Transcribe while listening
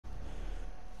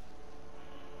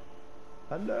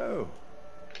Hello,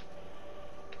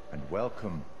 and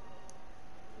welcome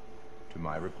to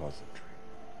my repository.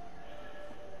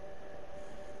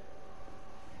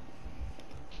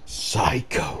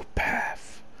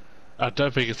 Psychopath. I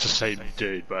don't think it's the same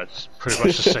dude, but it's pretty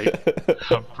much the same.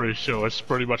 I'm pretty sure it's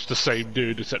pretty much the same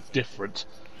dude, except different.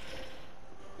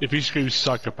 If you scream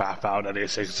psychopath out, then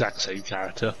it's the exact same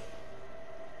character.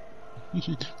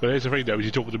 But here's the thing though, is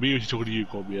he talking to me or is he talking to you,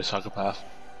 calling me a psychopath?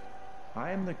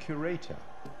 I am the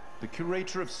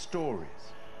curator of stories.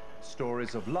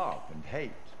 Stories of love and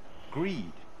hate,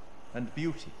 greed and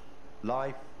beauty,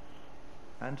 life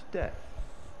and death.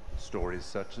 Stories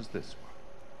such as this one.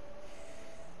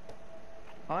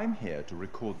 I'm here to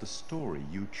record the story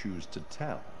you choose to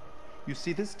tell. You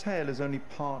see, this tale is only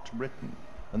part written,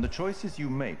 and the choices you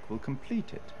make will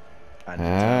complete it, and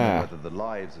determine whether the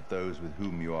lives of those with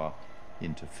whom you are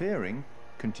interfering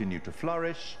continue to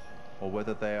flourish, or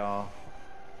whether they are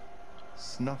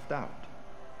snuffed out.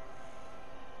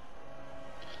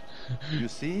 You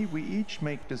see, we each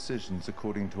make decisions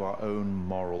according to our own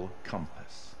moral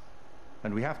compass,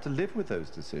 and we have to live with those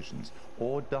decisions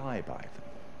or die by them.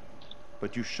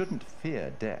 But you shouldn't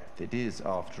fear death. It is,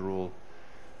 after all,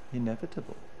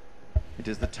 inevitable. It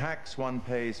is the tax one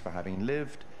pays for having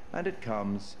lived, and it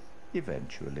comes,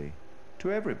 eventually,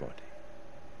 to everybody.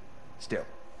 Still,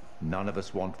 none of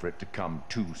us want for it to come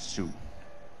too soon,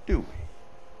 do we?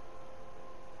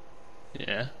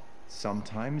 Yeah.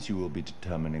 Sometimes you will be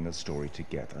determining a story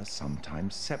together,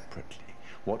 sometimes separately.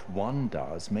 What one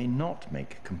does may not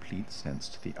make complete sense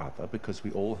to the other, because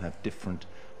we all have different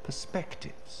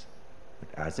perspectives.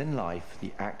 But as in life,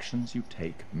 the actions you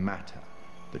take matter.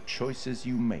 The choices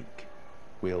you make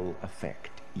will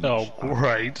affect each Oh,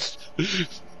 great.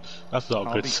 That's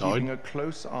not a good sign. I'll be keeping a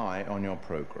close eye on your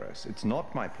progress. It's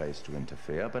not my place to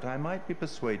interfere, but I might be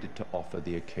persuaded to offer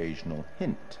the occasional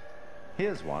hint.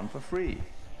 Here's one for free.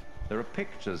 There are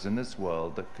pictures in this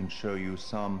world that can show you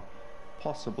some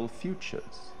possible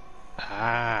futures.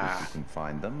 If you can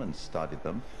find them and study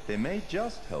them, they may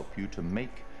just help you to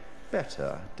make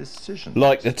better decisions.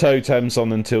 Like the totems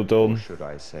on Until Dawn. Or should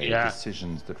I say,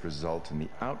 decisions that result in the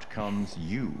outcomes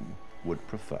you would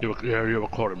prefer. You're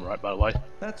recording, right, by the way?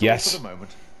 That's yes. all for the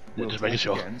moment. We'll just talk making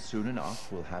sure. again soon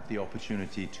enough. We'll have the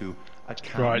opportunity to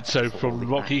account Right, so for all from the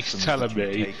what he's actions telling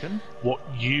that you've me, taken.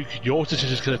 your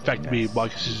decisions can affect me, my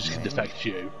decisions can affect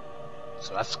you.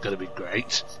 So that's going to be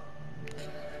great.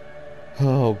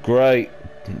 Oh, great.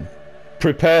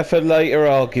 Prepare for later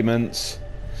arguments.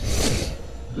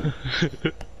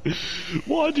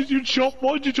 Why did you chop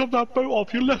that boat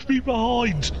off? You left me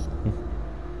behind!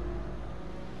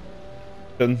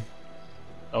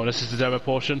 Oh, this is the demo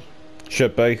portion?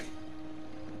 Should be.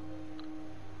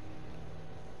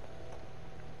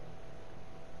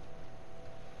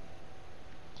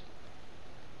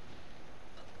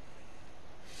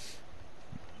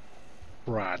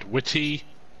 Brad, witty.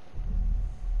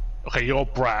 Okay, you're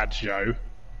Brad, Joe.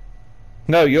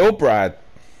 No, you're Brad.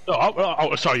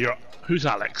 Oh, sorry, who's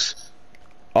Alex?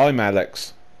 I'm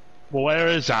Alex. Well, where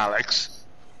is Alex?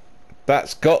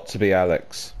 That's got to be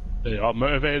Alex. They are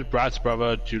motivated, Brad's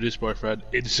brother, Julie's boyfriend,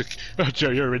 insecure.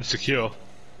 Joe, you're insecure,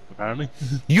 apparently.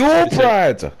 You're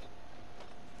Brad! Think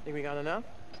we got enough?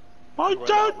 I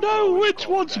don't know which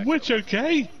one's which,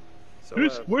 okay? So,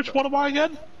 Which one am I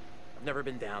again? I've never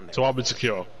been down there. So I'm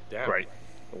insecure. Damn. Great.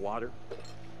 The water,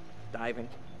 diving.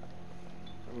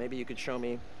 Or maybe you could show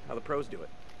me how the pros do it.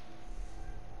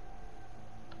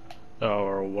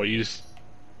 Or what you just...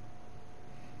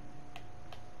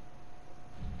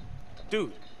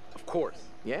 Dude, of course.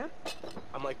 Yeah?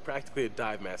 I'm like practically a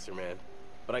dive master, man.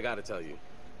 But I gotta tell you,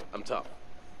 I'm tough.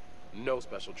 No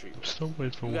special treatment. Still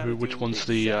waiting for You gotta which do one's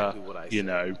exactly what I you say.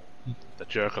 know, the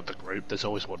jerk of the group. There's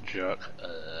always one jerk.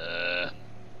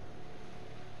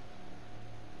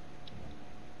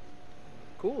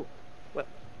 Cool. Well,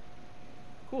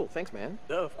 cool. Thanks, man.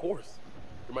 Yeah, of course.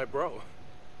 You're my bro.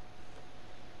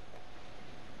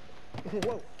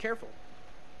 Whoa, careful.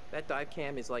 That dive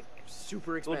cam is like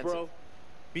super expensive. Little bro,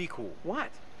 be cool. What?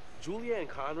 Julia and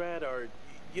Conrad are,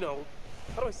 you know,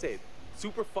 how do I say it?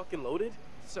 Super fucking loaded.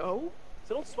 So?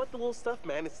 So don't sweat the little stuff,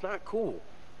 man. It's not cool.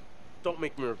 Don't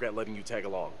make me regret letting you tag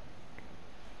along.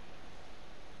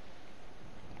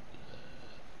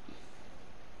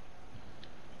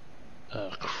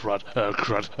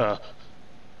 Crud.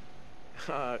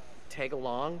 Tag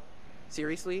along?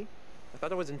 Seriously? I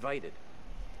thought I was invited.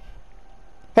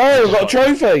 Hey, we've got a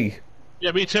trophy!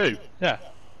 Yeah, me too. Yeah.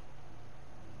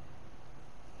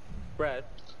 Brad,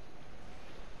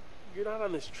 you're not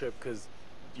on this trip because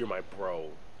you're my bro.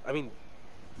 I mean,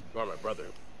 you are my brother,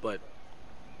 but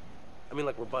I mean,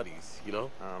 like, we're buddies, you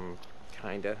know?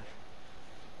 Kinda.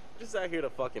 Just out here to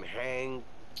fucking hang,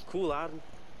 cool out, and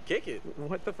kick it.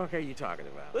 What the fuck are you talking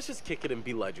about? Let's just kick it and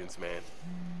be legends, man.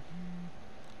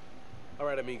 All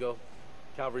right, amigo.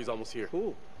 Calvary's almost here.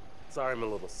 Cool. Sorry I'm a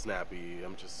little snappy.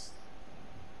 I'm just...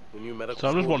 When you medical So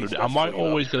I'm just school, wondering, these am I guys fill you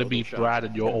always up. going to be Brad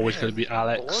and you're always going to be The long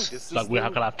Alex? distance Like we're thing,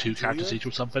 going to have two Julia, characters each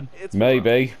or something? it's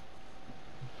Maybe.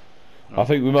 I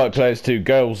think we might play as two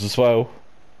girls as well.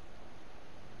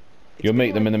 You'll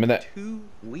meet them in a minute. 2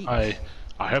 weeks.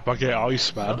 I hope I get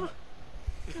Iceman. Huh?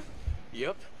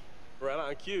 Yep. Right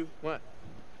on cue. What?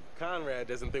 Conrad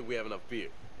doesn't think we have enough beer.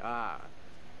 Ah,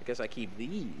 I guess I keep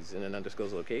these in an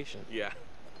undisclosed location. Yeah.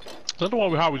 I don't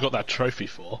know how we got that trophy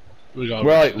for. We got a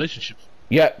Right. relationship.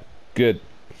 Yep, good.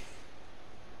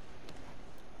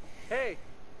 Hey.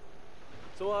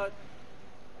 So,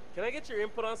 can I get your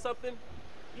input on something?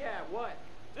 Yeah, what?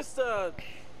 Just,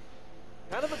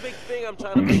 kind of a big thing I'm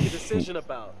trying to make a decision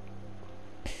about.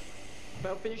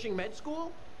 About finishing med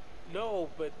school? No,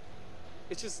 but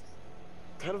it's just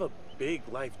kind of a big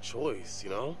life choice, you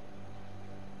know?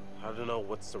 I don't know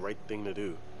what's the right thing to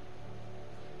do.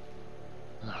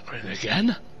 Put it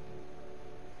again?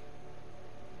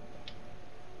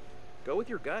 Go with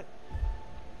your gut.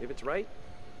 If it's right,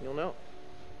 you'll know.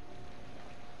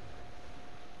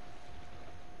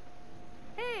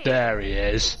 There he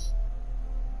is.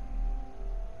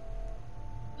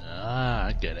 Ah,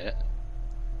 I get it.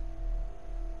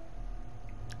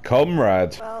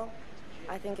 Comrade. Well,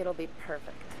 I think it'll be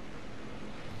perfect.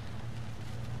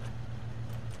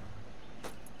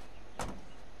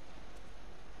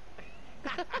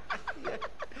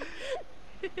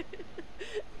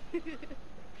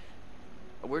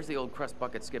 Where's the old crust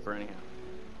bucket skipper anyhow?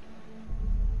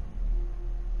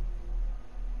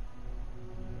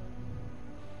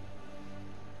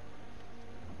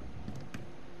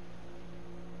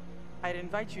 I'd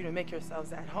invite you to make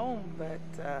yourselves at home, but,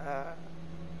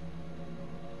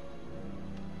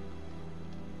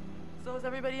 So is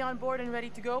everybody on board and ready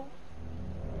to go?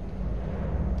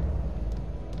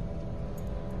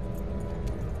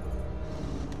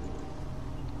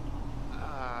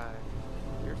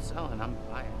 You're selling, I'm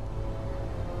buying.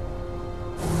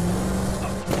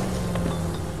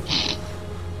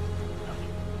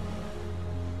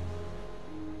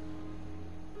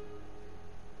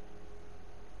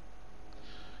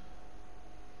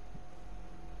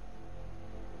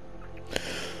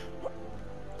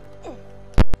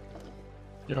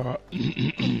 You're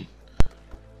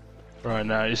right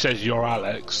now. It says you're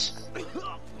Alex.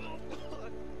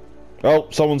 Oh,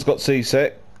 someone's got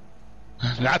seasick.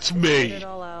 That's Get me. it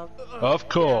all out. Of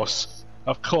course.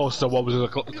 Of course, the one with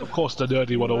of course the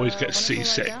nerdy one always gets Wanna go lie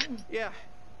seasick. down? Yeah.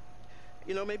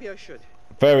 You know, maybe I should.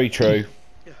 Very true.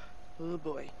 Oh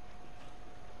boy.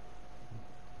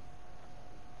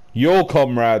 Your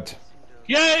comrade.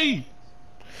 Yay!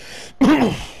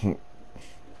 What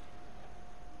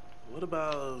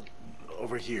about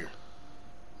over here?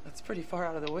 That's pretty far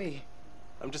out of the way.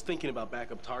 I'm just thinking about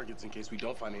backup targets in case we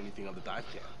don't find anything on the dive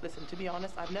cam. Listen, to be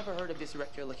honest, I've never heard of this wreck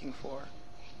you're looking for.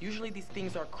 Usually these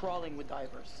things are crawling with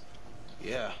divers.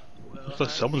 Yeah. I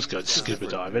thought someone's going scuba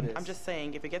diving. I'm just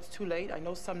saying, if it gets too late, I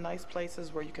know some nice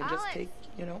places where you can just Alex, take,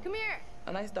 you know, Come here.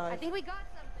 a nice I dive. think we got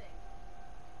something.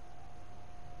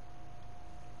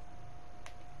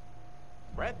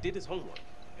 Brad did his homework.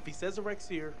 If he says the wreck's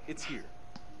here, it's here.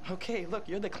 Okay, look,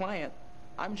 you're the client.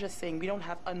 I'm just saying we don't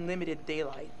have unlimited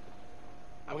daylight.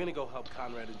 I'm gonna go help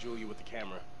Conrad and Julia with the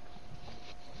camera.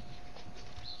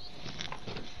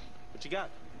 What you got?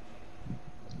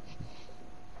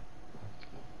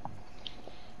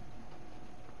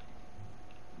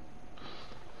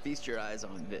 Feast your eyes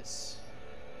on this.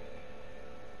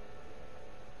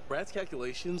 Brad's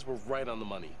calculations were right on the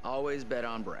money. Always bet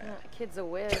on Brad. Kid's a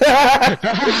whiz.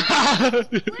 That's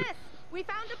Bliss, we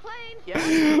found a plane.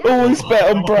 Yeah? Always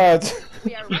bet on Brad.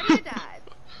 We are ready to dive.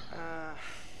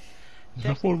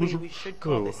 Technically, we should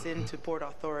call this in to port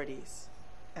authorities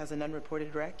as an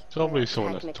unreported wreck. Probably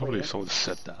someone Technically.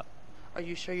 said that. Are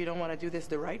you sure you don't want to do this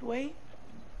the right way?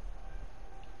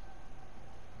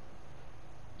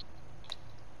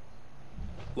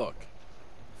 Look,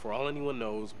 for all anyone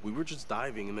knows, we were just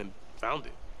diving and then found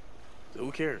it. So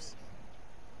who cares?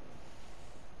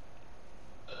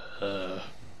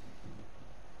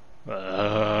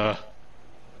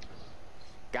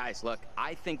 Guys, look,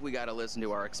 I think we gotta listen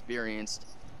to our experienced,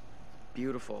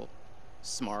 beautiful,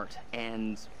 smart,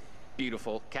 and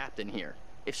beautiful captain here.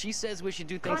 If she says we should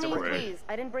do things Connie, the right way. please.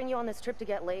 I didn't bring you on this trip to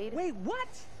get laid. Wait, what?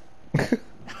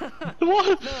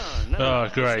 What? No, Oh,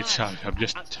 it's great. not. I'm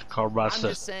just I'm Conrad's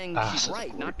just saying she's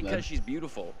right, not because man. she's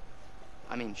beautiful.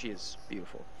 I mean, she is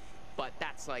beautiful. but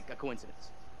that's like a coincidence.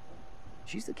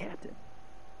 She's the captain.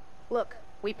 Look,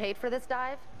 we paid for this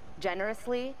dive.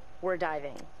 Generously, we're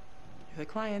diving. You're the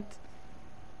client.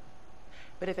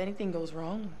 But if anything goes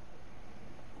wrong...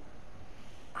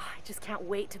 I just can't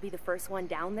wait to be the first one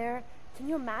down there. Can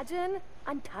you imagine?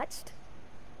 Untouched?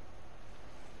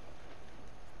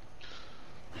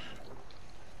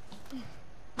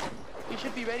 We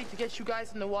should be ready to get you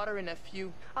guys in the water in a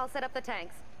few... I'll set up the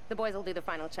tanks. The boys will do the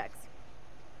final checks.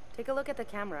 Take a look at the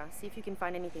camera. See if you can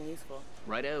find anything useful.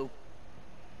 Righto.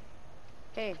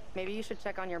 Hey, maybe you should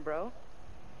check on your bro.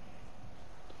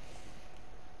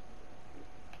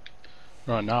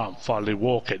 Right now, I'm finally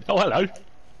walking. Oh, hello.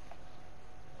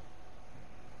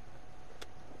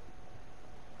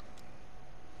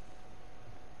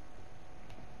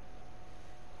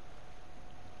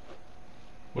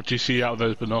 What do you see out of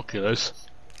those binoculars?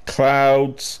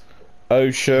 Clouds,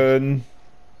 ocean.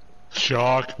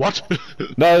 Shark. What?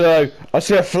 No, I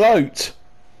see a float.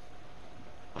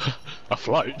 A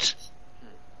float?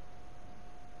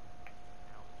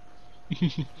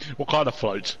 What kind of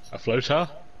float? A floater?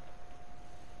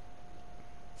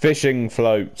 Fishing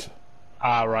float.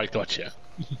 Ah, right, gotcha.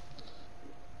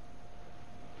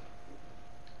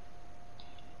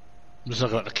 I'm just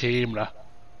looking at the camera.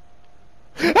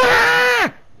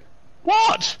 Ah!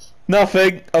 What?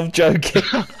 Nothing. I'm joking.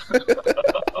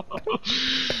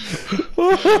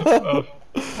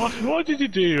 Why did you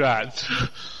do that?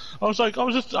 I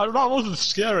wasn't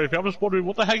scared. I was wondering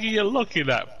what the heck are you looking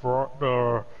at,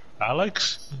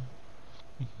 Alex?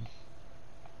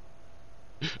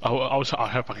 I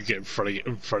hope I can get in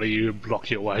front of you and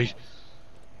block your way.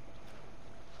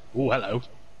 Oh, hello.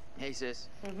 Hey, sis.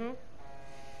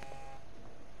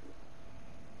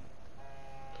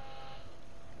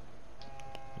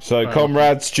 So,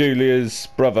 comrade's Julia's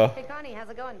brother. Hey Connie, how's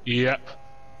it going? Yep.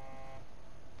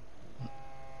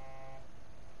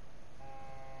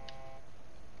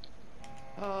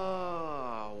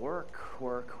 Oh, work.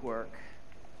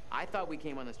 I thought we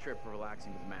came on this trip for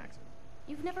relaxing with Max.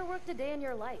 You've never worked a day in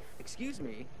your life. Excuse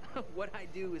me, what I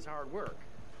do is hard work.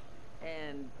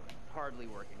 And hardly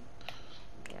working.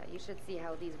 Yeah, you should see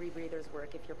how these rebreathers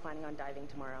work if you're planning on diving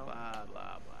tomorrow. Blah,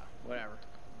 blah, blah. Whatever.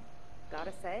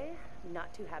 Gotta say,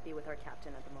 not too happy with our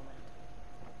captain at the moment.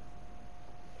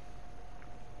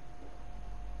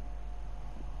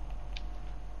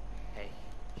 Hey,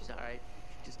 she's alright.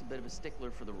 She's just a bit of a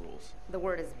stickler for the rules. The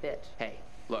word is bitch. Hey,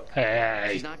 look.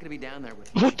 Hey. She's not gonna be down there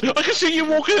with What? I can see you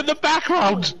walking in the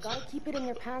background. You gotta keep it in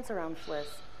your pants around Fliss.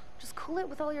 Just cool it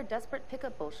with all your desperate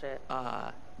pickup bullshit.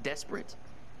 Desperate?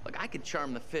 Look, I could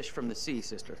charm the fish from the sea,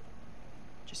 sister.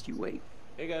 Just you wait.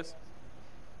 Hey, guys.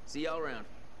 See y'all around.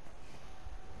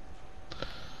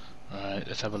 Alright,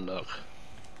 let's have a look.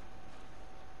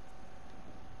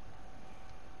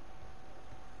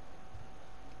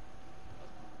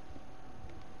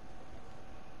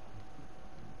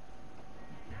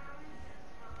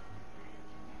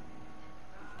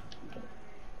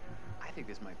 I think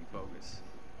this might be bogus.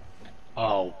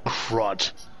 Oh,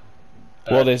 crud.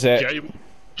 What is it?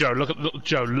 Joe,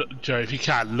 Joe, if you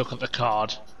can, look at the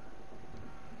card.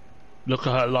 Look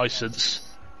at her license.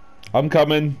 I'm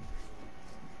coming.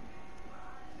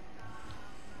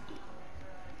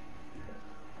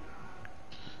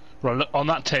 Right, look, on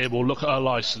that table, look at her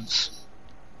license.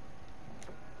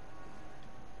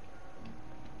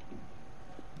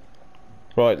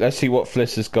 Right, let's see what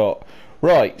Fliss has got.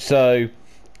 Right, so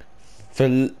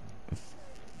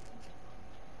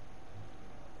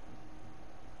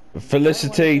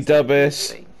Felicity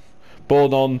Dubis,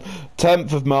 born on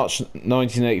 10th of March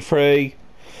 1983.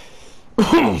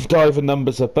 Diver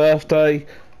numbers of birthday,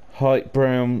 height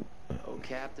brown. Oh,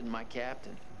 Captain, my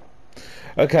captain.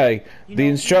 Okay, the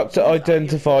instructor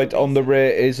identified on the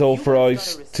rear is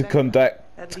authorized to conduct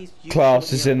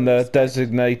classes in the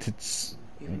designated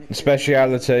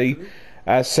speciality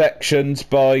as sections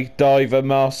by Diver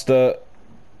Master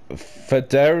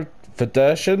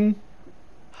Federation.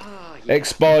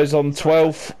 Expires on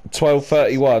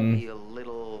 12/31. Be a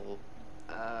little,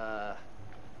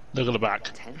 Look at the back.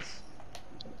 tense.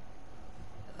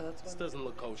 This doesn't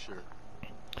look kosher.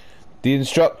 The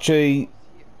instructor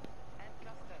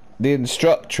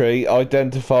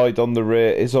identified on the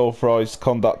rear is authorized to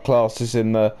conduct classes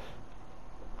in the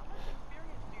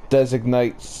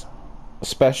designates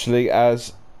specially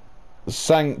as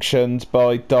sanctioned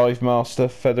by Dive Master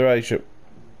Federation.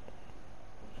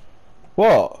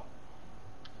 What?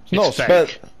 It's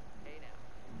fake.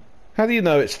 How do you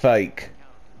know it's fake?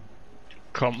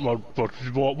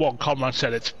 What Conrad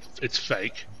said, it's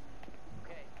fake.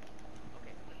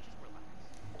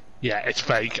 Yeah, it's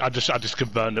fake. I just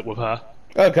confirmed it with her.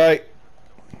 Okay.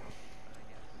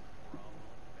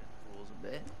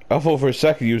 I thought for a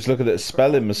second you was looking at a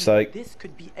spelling mistake. This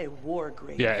could be a war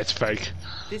grave. Yeah, it's fake.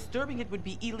 Disturbing it would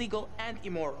be illegal and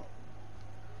immoral.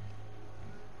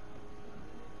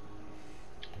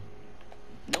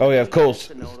 Oh yeah, of course.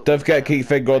 Don't forget to keep your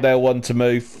finger on L1 to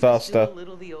move faster.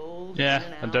 Yeah,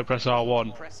 and don't press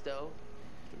R1. Presto,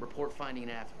 report finding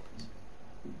afterwards,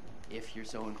 if you're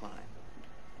so inclined.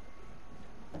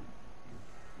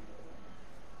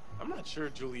 I'm not sure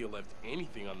Julia left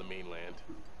anything on the mainland.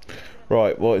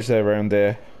 Right, what is there around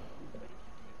there?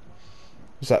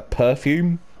 Is that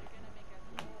perfume?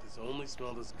 This only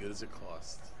smelled as good as it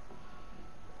cost.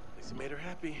 At least it made her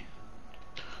happy.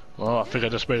 Well, I think I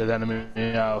just made an enemy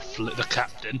out of the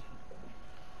captain.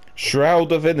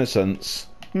 Shroud of Innocence.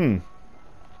 I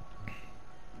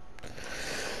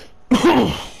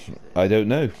don't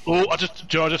know. Oh, I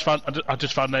just found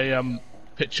a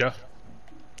picture.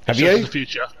 Have It shows you? The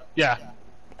future. Yeah.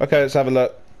 Okay, let's have a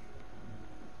look.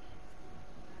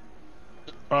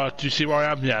 Do you see where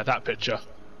I am? Yeah, that picture.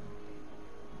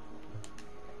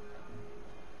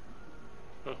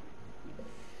 Huh.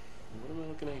 What am I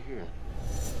looking at here?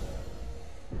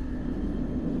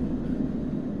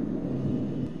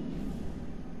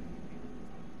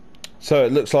 So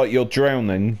it looks like you're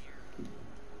drowning.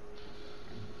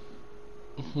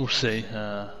 We'll see.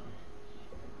 Got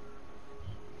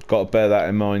to bear that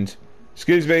in mind.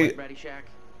 Excuse me.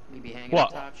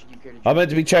 What? I'm meant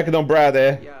to be checking on Brad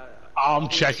here. I'm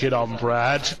checking on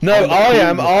Brad. No, I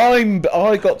am.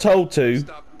 I got told to.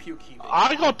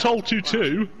 I got told to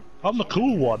too. I'm the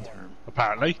cool one,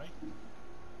 apparently.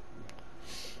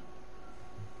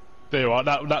 There you are.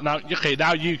 Now, okay.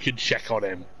 Now you can check on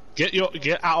him.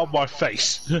 Get out of my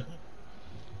face.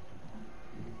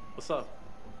 What's up?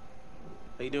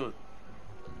 How you doing?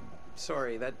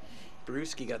 Sorry, that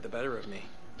brewski got the better of me.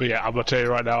 But yeah, I'm gonna tell you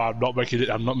right now, I'm not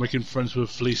making friends with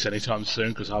Felice anytime soon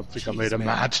because I think I made her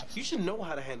mad. You should know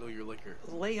how to handle your liquor.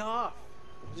 Lay off.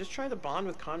 I'm just trying to bond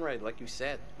with Conrad, like you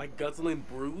said. Like guzzling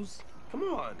brews? Come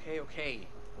on. Okay.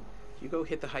 You go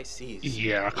hit the high seas.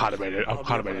 Yeah, I kind of made it. I I'll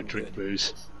kind of be made it fine, drink good.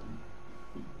 booze.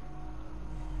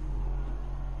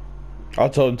 I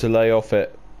told him to lay off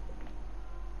it.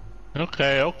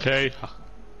 Okay.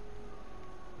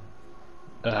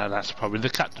 That's probably the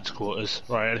captain's quarters.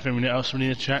 Right, anything else we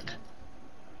need to check?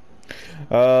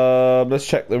 Let's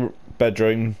check the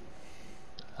bedroom.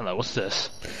 Hello, what's this?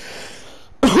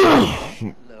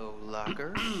 Low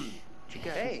locker. What you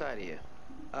got inside of you?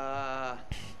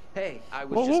 Hey, I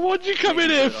was Well, just... what'd you come in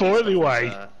making here sure all for the stuff was,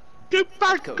 anyway? Get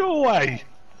back, go away!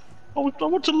 I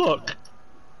want to look.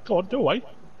 Go on, go away.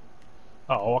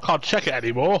 Oh, I can't check it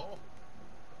anymore.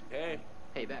 Hey.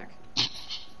 Hey, back.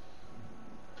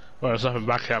 Well, there's nothing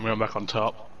back here, I'm back on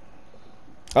top.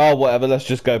 Oh, whatever. Let's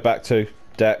just go back to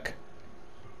deck.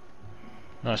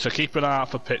 Right, so keep an eye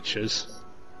out for pictures.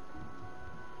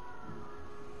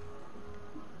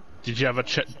 Did you have a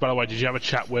chat? By the way, did you have a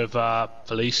chat with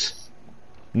Felice?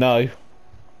 No.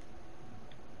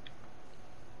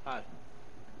 Hi.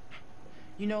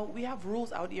 You know, we have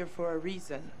rules out here for a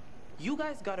reason. You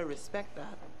guys gotta respect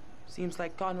that. Seems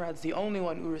like Conrad's the only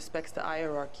one who respects the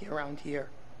hierarchy around here.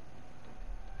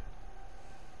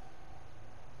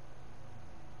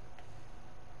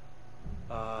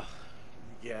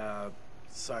 Yeah,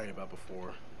 sorry about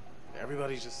before.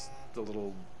 Everybody's just a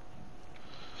little...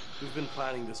 We've been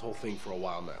planning this whole thing for a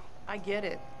while now. I get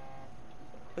it.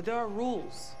 But there are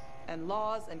rules, and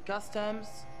laws, and customs.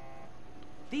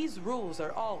 These rules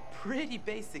are all pretty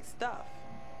basic stuff.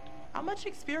 How much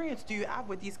experience do you have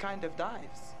with these kind of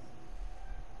dives?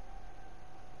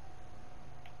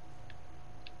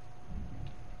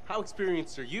 How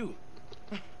experienced are you?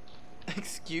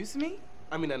 Excuse me?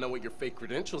 I mean, I know what your fake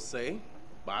credentials say,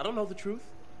 but I don't know the truth.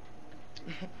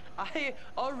 I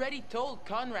already told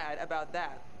Conrad about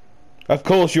that. Of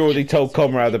course, you already told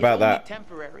Conrad about It's only that.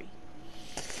 temporary.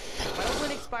 My old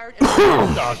one expired.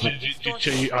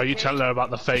 Are you telling her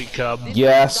about the fake?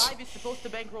 Yes. Dive is supposed to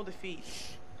bankroll the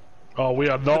fees. Oh, we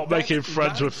are not making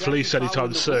friends with Felice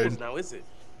anytime soon. Now, is it?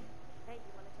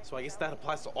 So I guess that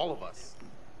applies to all of us.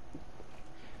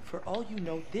 For all you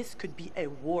know, this could be a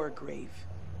war grave.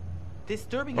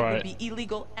 Disturbing it Right. would be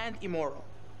illegal and immoral.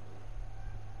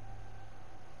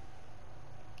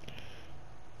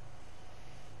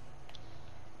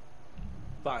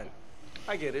 Fine.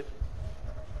 I get it.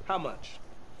 How much?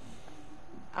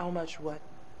 How much what?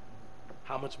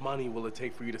 How much money will it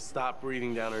take for you to stop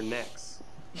breathing down our necks?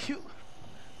 You...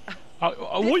 What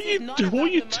are This is not you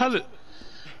about the telling?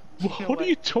 know What are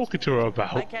you talking to her I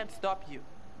about? can't stop you.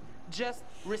 Just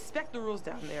respect the rules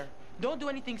down there. Don't do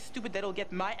anything stupid that'll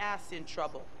get my ass in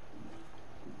trouble.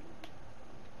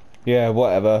 Yeah,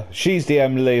 whatever. She's the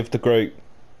Emily of the group.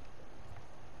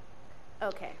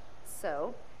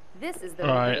 So, this is the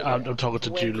Alright, rig. I'm talking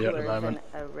to Way Julie at the cooler moment.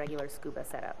 than a regular scuba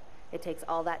setup. It takes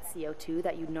all that CO2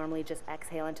 that you'd normally just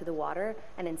exhale into the water,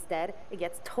 and instead, it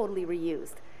gets totally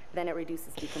reused. Then it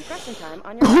reduces decompression time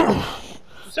on your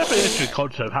It's definitely an interesting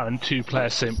concept of having two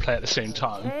players play at the same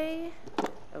time. Okay.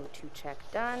 O2 check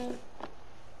done.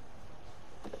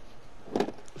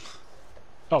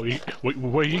 Oh,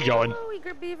 where are you going? Oh,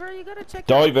 eager beaver, you gotta check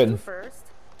Diving. your O2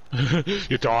 first.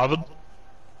 You're diving?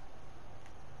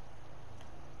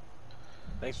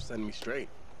 Thanks for setting me straight.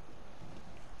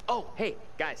 Oh, hey,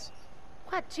 guys.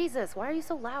 What? Jesus, why are you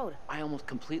so loud? I almost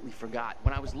completely forgot.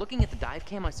 When I was looking at the dive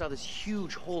cam, I saw this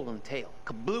huge hole in the tail.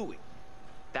 Kablooey.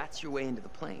 That's your way into the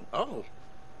plane. Oh,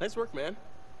 nice work, man.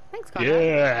 Thanks, Conrad.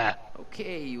 Yeah.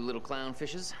 Okay, you little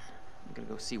clownfishes. I'm gonna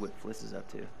go see what Fliss is up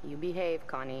to. You behave,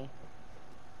 Connie.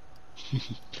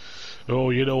 Oh,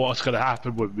 you know what's gonna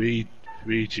happen with me,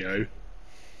 Joe.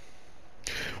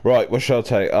 Right, what shall I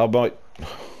take? I might. Look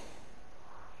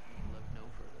no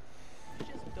further. You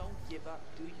just don't give up,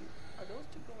 do you? Are those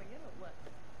two going in or what?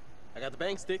 I got the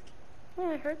bang stick. Yeah,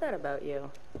 I heard that about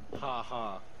you. Ha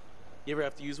ha. You ever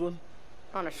have to use one?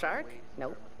 On a shark?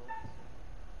 Nope.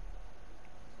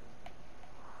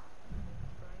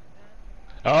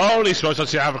 Holy smokes, I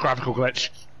see I have a graphical glitch.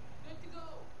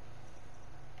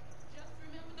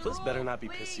 Fliss better not be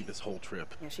pissy this whole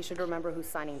trip. Yeah, she should remember who's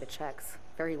signing the checks.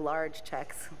 Very large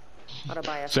checks. Oughta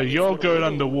buy a So funny you're little going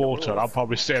room. underwater and I'm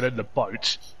probably staying in the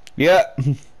boat. Yeah.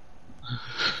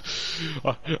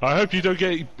 I hope you don't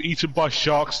get eaten by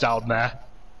sharks down there.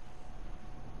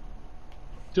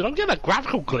 Dude, I'm getting a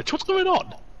graphical glitch. What's going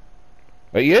on?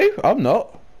 Are you? I'm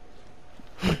not.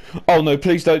 Oh no,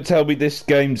 please don't tell me this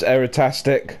game's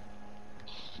erratastic.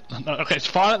 No, okay, it's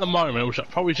fine at the moment, which is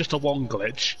probably just a one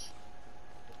glitch.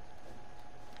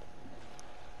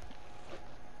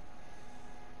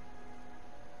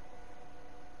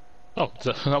 Oh,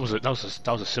 that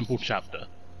was a simple chapter.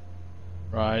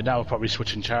 Right, now we're probably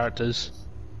switching characters.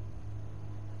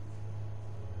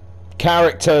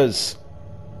 Characters.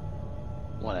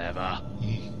 Whatever.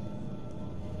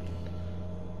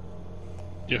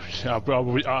 Yeah,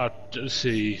 let's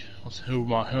see.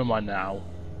 Who am I now?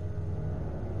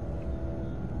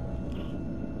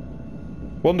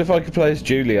 Wonder if I could play as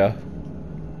Julia.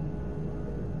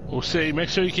 We'll see. Make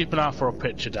sure you keep an eye for a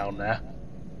picture down there.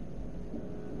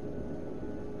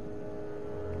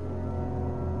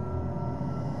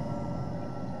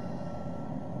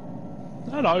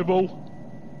 Hello, Ball.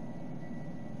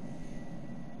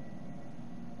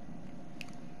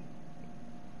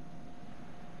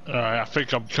 Alright, I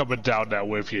think I'm coming down there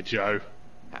with you, Joe.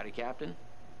 Howdy, Captain.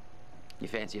 You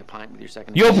fancy a pint with your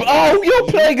second? You're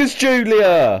playing as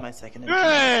Julia. My second.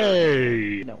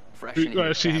 Hey! No. Fresh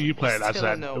Let's see who you playing as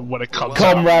then, when it comes up.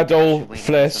 Comrade or Some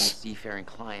Fliss. seafaring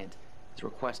client is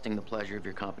requesting the pleasure of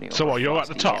your company. So over what, you're at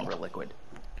the frosty top? amber liquid.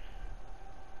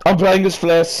 I'm playing as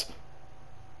Fliss.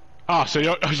 Ah, so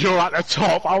you're at the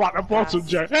top, I'm at the bottom,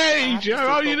 Joe. Hey, Joe,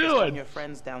 how you doing? Your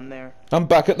friends down there. I'm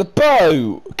back at the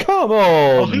boat. Come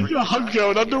on. I'm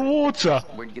going underwater.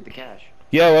 Where'd you get the cash?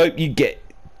 Yo,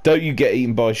 don't you get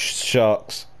eaten by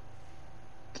sharks.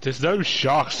 There's no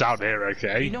sharks down here,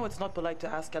 okay? You know it's not polite to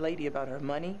ask a lady about her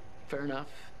money. Fair enough.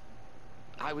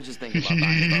 I was just thinking about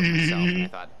buying a boat myself, and I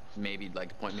thought maybe you'd like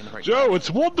to point me in the right Joe, direction. it's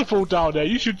wonderful down there.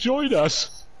 You should join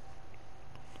us.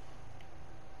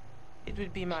 It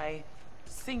would be my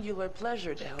singular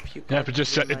pleasure to help you. Yeah, but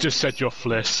it just said your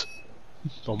Fliss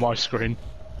on my screen.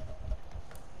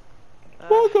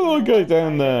 Why can't I go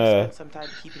down there?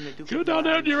 Go down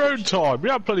there in your own time.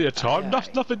 We have plenty of time. Aye, aye.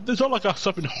 Nothing. There's not like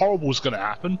something horrible's going to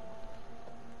happen.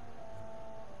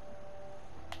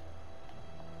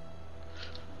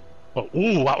 Oh,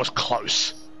 ooh, that was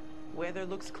close. Weather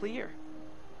looks clear.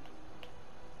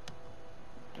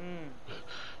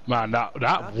 Man, that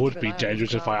I'll would keep be an eye on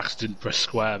dangerous this if I crowd. accidentally pressed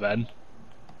square then.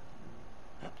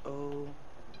 Uh-oh.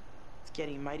 It's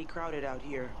getting mighty crowded out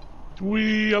here.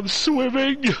 I'm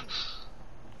swimming.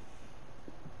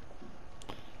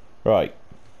 Right.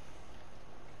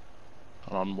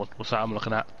 Hold on, what's that I'm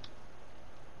looking at?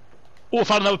 Oh, I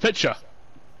found another picture.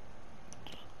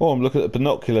 Oh, I'm looking at the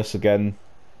binoculars again.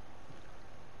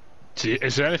 See,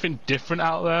 is there anything different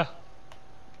out there?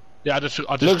 Yeah, I just Looks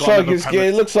got like another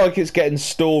it looks like it's getting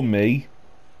stormy.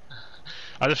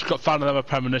 found another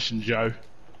premonition, Joe.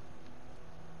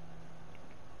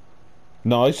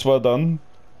 Nice, well done.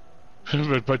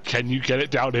 But can you get it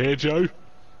down here, Joe?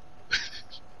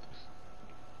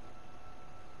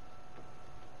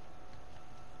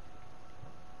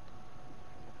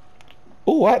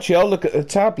 Oh, actually, I'll look at the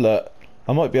tablet.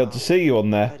 I might be able to see you on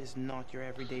there. That is not your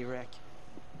everyday wreck.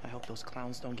 I hope those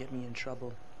clowns don't get me in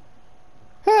trouble.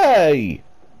 Hey!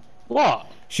 What?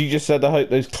 She just said, I hope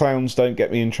those clowns don't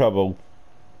get me in trouble.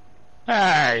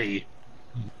 Hey!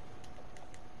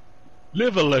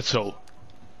 Live a little.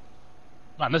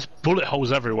 Man, there's bullet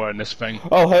holes everywhere in this thing.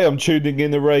 Oh, hey, I'm tuning in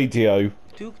the radio.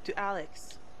 Duke to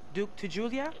Alex. Duke to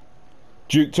Julia?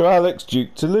 Duke to Alex,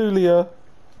 Duke to Lulia.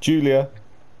 Julia.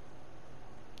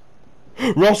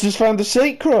 Ross has found a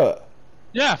secret!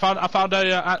 Yeah, I found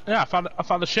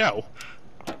a shell.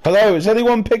 Hello, is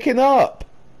anyone picking up?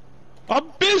 I'm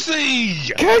busy!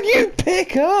 Can you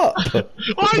pick up?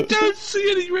 I don't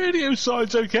see any radio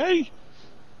signs, okay?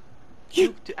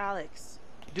 Duke to Alex.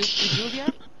 Duke to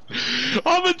Julia?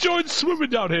 I'm enjoying swimming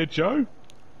down here, Joe.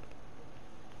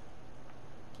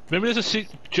 Maybe there's a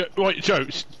secret. Right, Joe.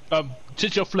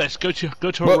 Since you're flesh, go to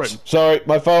her room. Sorry,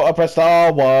 my fault. I pressed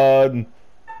R1.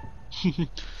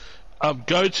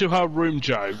 Go to her room,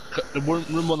 Joe. The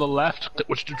room on the left,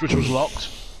 which was locked.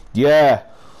 Yeah.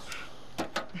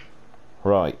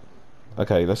 Right.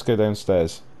 Okay, let's go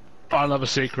downstairs. I found another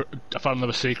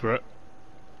secret.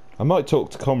 I might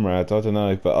talk to Comrade, I don't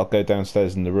know, but I'll go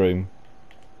downstairs in the room.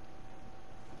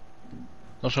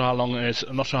 Not sure how long it is.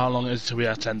 I'm not sure how long it is until we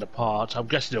attend apart. I'm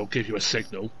guessing it'll give you a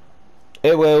signal.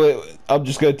 It will. I'm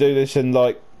just going to do this in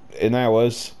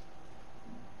hours.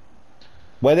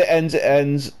 When it ends, it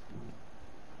ends.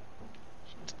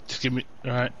 Just give me.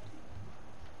 Alright.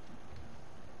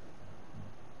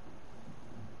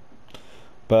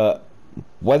 But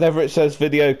whenever it says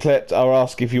video clipped, I'll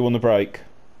ask if you want a break.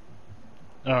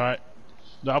 Alright.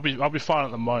 I'll be fine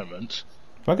at the moment.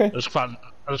 Okay. I just found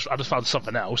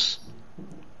something else.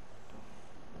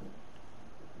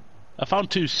 I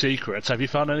found 2 secrets. Have you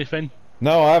found anything?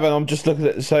 No, I haven't. I'm just looking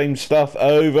at the same stuff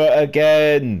over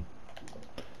again.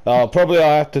 Oh, probably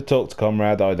I have to talk to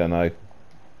Comrade. I don't know.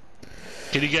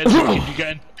 Could you get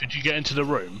into the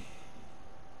room?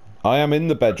 I am in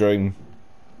the bedroom.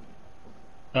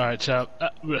 Alright, Oh,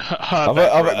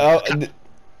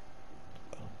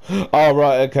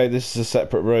 right, okay, this is a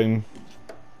separate room.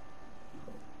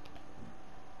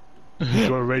 Do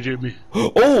you want to radio me?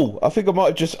 Oh, I think I might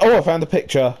have just... Oh, I found a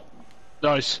picture.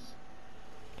 Nice.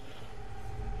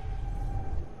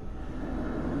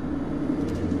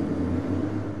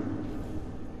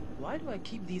 Why do I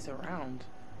keep these around?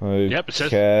 Okay. Yep, it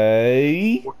says...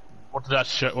 What did that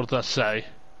show? What did that say?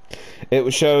 It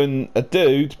was showing a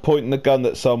dude pointing a gun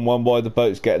at someone while the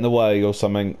boat's getting away or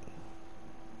something.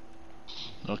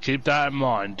 I'll keep that in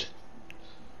mind.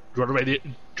 Do you want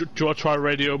to try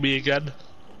radio me again?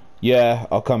 Yeah,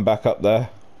 I'll come back up there.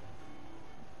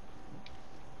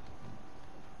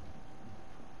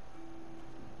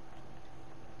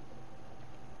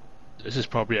 This is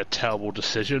probably a terrible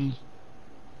decision.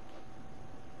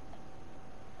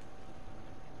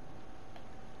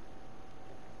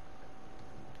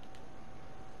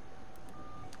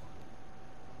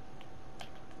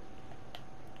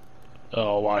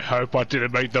 Oh, I hope I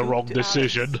didn't make the wrong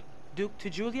decision. Alex. Duke to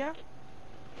Julia?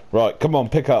 Right, come on,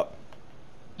 pick up.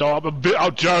 No, I'm a bit...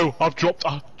 Oh, Joe, I've dropped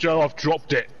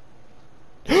it.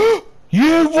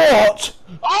 You what?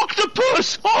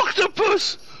 Octopus!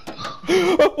 Octopus!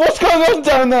 What's going on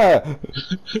down there?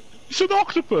 It's an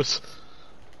octopus.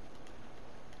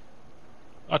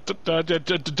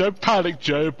 Don't panic,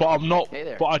 Joe. But I'm not. Hey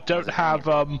there. But I don't have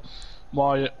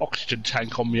my oxygen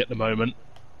tank on me at the moment.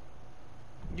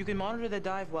 You can monitor the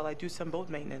dive while I do some boat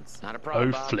maintenance. Not a problem,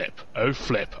 Oh Bob. flip! Oh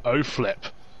flip! Oh flip!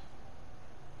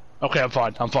 Okay, I'm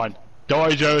fine. I'm fine. Don't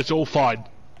worry, Joe. It's all fine.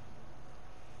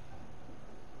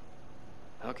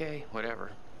 Okay,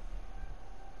 whatever.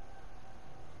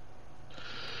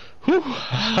 Whew.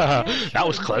 That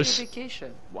was close.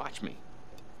 Vacation. Watch me.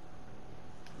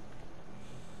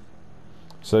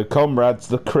 So, Comrade's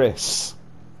the Chris.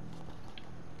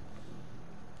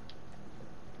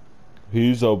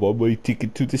 Here's our one-way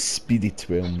ticket to the spirit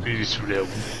realm.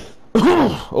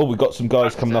 Oh, we got some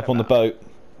guys coming up on the boat.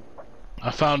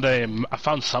 I found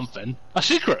something. A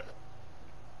secret.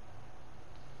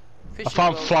 I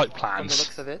found flight plans. From the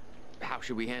looks of it. How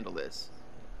should we handle this?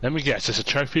 Let me guess, it's a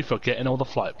trophy for getting all the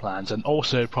flight plans, and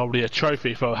also probably a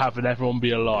trophy for having everyone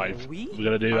be alive. We're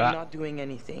gonna do that. I'm not doing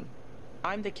anything.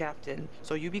 I'm the captain,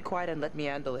 so you be quiet and let me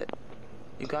handle it.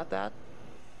 You got that?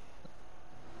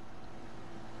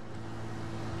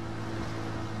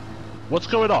 What's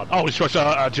going on? Oh, it's just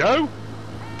Joe?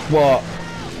 What?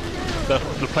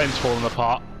 The plane's falling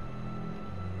apart.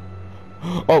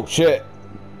 Oh, shit.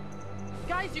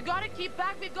 Guys, you gotta keep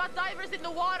back. We've got divers in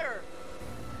the water.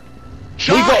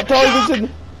 Shark! We got divers Shark!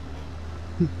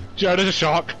 in... Joe, there's a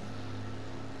shark.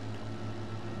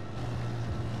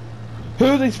 Who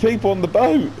are these people on the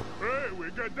boat? Hey, we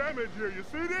got damage here. You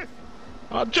see this?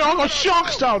 Joe, I got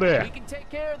sharks down We here! can take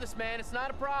care of this, man. It's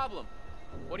not a problem.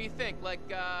 What do you think? Like,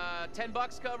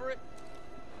 $10 cover it?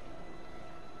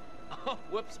 Oh,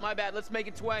 whoops, my bad. Let's make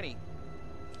it 20.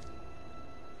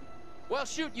 Well,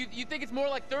 shoot, you think it's more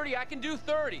like 30? I can do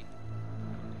 30.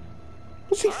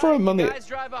 What's he throwing money You at? guys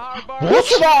drive a hard bar.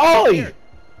 What's that eye?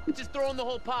 Just throw in the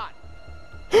whole pot.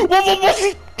 What's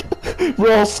he?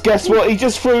 Ross, guess what? He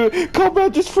just threw.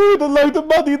 Conrad just threw in a load of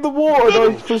money in the water,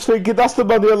 and I was thinking that's the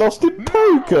money I lost in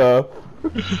poker.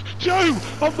 Joe!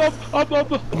 I'm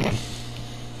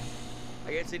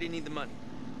I guess he didn't need the money.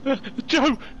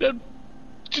 Joe!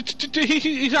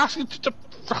 He's asking to...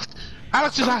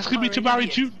 Alex is asking me to marry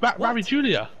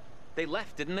Julia. They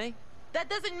left, didn't they? That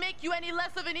doesn't make you any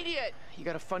less of an idiot. You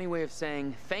got a funny way of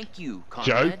saying thank you,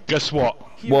 Conrad. Joe, guess what?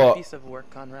 You're What? a piece of work,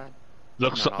 Conrad. It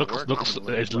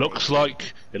looks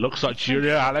like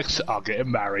Julia and Alex are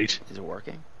getting married. Is it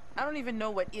working? I don't even know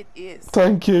what it is.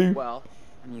 Thank you. Well,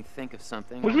 when you think of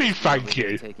something... What do you mean, thank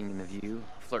you? Taking in the view,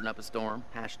 flirting up a storm,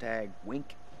 hashtag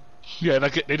wink. Yeah,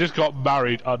 they just got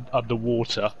married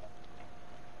underwater.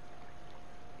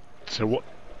 So what?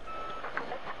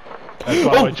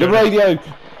 Oh, the radio.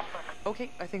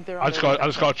 Okay, I think they're on I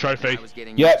just got a trophy.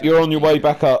 Yep, you're on your way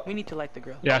back up. We need to light the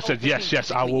grill. Yeah, I said yes,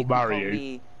 I will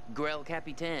marry you. Grill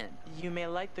Capitan. You may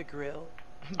light the grill.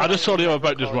 I just saw the other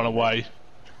boat just run away.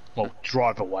 Well,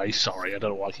 drive away, sorry, I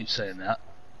don't know why I keep saying that.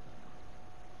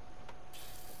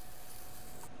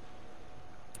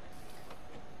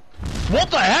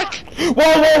 What the heck?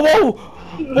 Whoa!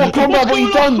 What, Conrad? What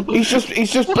you done? He's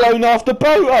just blown half the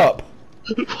boat up.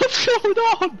 What's going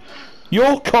on?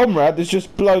 Your comrade has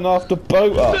just blown half the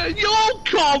boat up. Your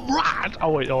comrade!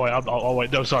 Oh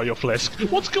wait, no, sorry, you're Flisk.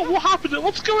 What happened?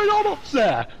 What's going on up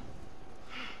there?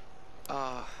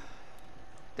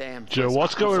 Damn. Joe,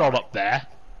 what's going on up there?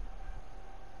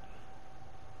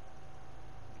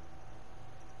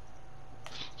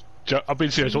 Joe, I've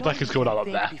been serious, what the heck is going on up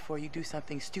there? Before you do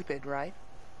something stupid, right?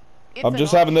 I'm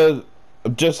just having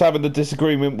a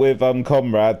disagreement with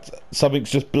comrade. Something's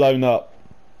just blown up.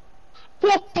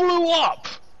 What blew up?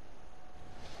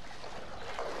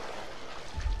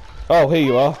 Oh, here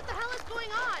you are. What the hell is going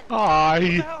on? Hi. What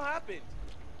the hell happened?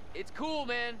 It's cool,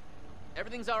 man.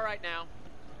 Everything's alright now.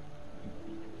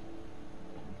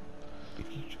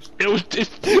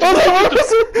 It's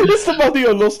the money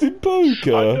I lost in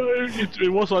poker. I know, it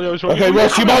was like I was trying Okay, to...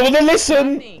 Ross, you might want to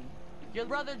listen. Nothing. Your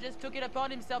brother just took it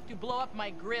upon himself to blow up my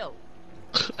grill.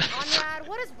 Conrad,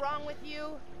 what is wrong with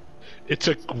you? It's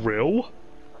a grill?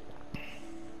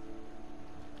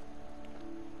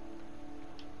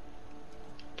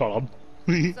 Hold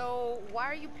on. So, why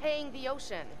are you paying the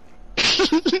ocean?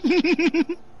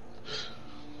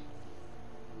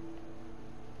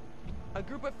 A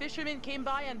group of fishermen came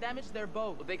by and damaged their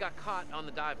boat. Well, they got caught on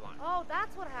the dive line. Oh,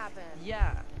 that's what happened.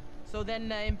 Yeah. So then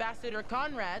Ambassador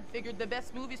Conrad figured the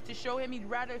best move is to show him he'd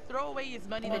rather throw away his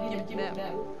money than give it to them.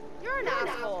 You're an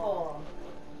asshole.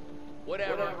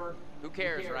 Whatever. Who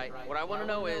cares, right? What I want to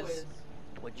know is,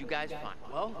 what'd you guys find?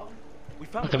 Well, we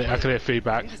found I can hear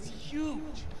feedback. It's huge.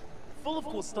 Full of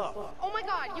cool stuff. Oh my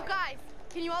god, you guys.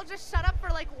 Can you all just shut up for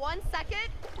like 1 second?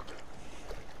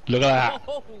 Look at that.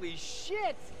 Holy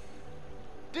shit!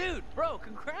 Dude, bro,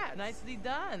 congrats! Nicely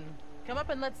done. Come up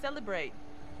and let's celebrate.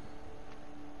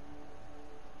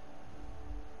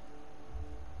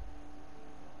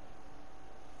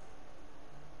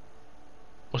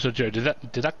 What's up, Joe? Did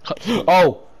that cut?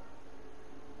 Oh,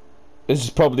 this is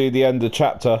probably the end of the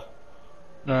chapter.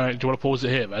 Alright, do you want to pause it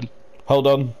here, then? Hold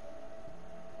on.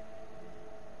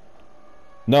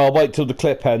 No, I'll wait till the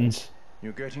clip ends.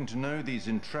 You're getting to know these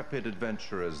intrepid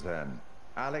adventurers then.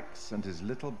 Alex and his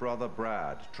little brother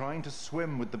Brad, trying to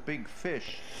swim with the big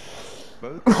fish,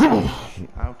 both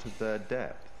out of their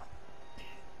depth.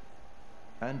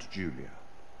 And Julia,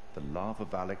 the love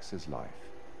of Alex's life,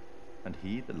 and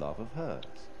he the love of hers.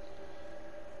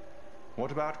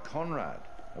 What about Conrad?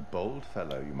 A bold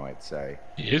fellow, you might say.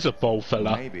 He is a bold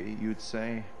fella. Maybe you'd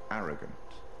say arrogant.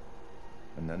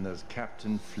 And then there's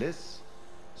Captain Fliss,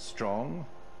 strong,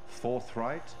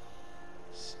 forthright,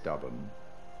 stubborn.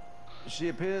 She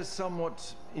appears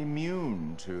somewhat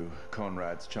immune to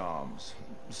Conrad's charms,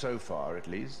 so far at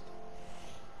least.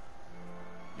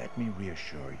 Let me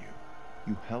reassure you,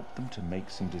 you help them to make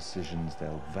some decisions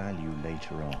they'll value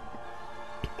later on.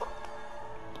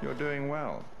 You're doing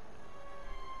well.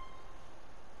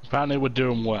 Apparently we're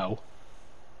doing well.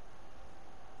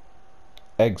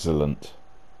 Excellent.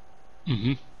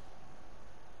 Mm-hmm.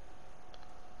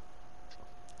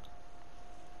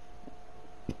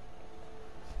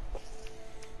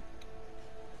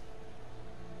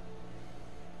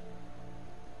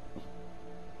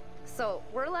 So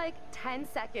we're like 10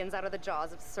 seconds out of the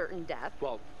jaws of certain death.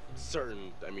 Well,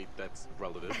 certain, I mean, that's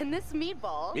relative. And this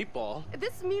meatball... Meatball?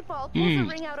 This meatball pulls a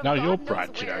ring out of now God you're knows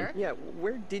branching where. out. Yeah,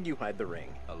 where did you hide the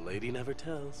ring? A lady never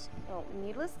tells. Well,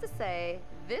 needless to say,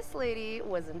 this lady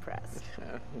was impressed.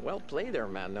 Well played there,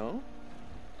 man, no?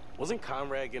 Wasn't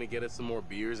Conrad gonna get us some more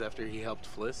beers after he helped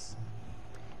Fliss?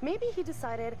 Maybe he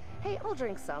decided, hey, I'll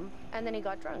drink some, and then he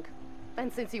got drunk.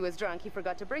 And since he was drunk, he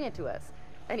forgot to bring it to us.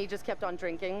 And he just kept on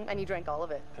drinking, and he drank all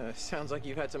of it. Sounds like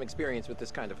you've had some experience with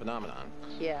this kind of phenomenon.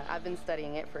 Yeah, I've been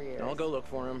studying it for years. I'll go look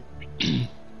for him.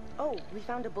 Oh, we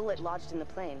found a bullet lodged in the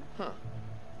plane. Huh.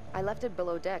 I left it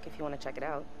below deck if you want to check it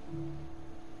out.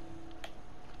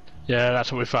 Yeah,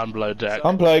 that's what we found below deck.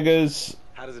 I'm playing as...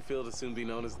 How does it feel to soon be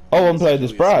known as... Oh, I'm playing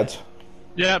as Brad.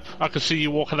 Yep, I can see you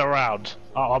walking around.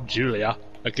 Oh, I'm Julia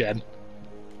again.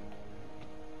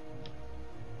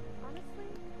 Honestly,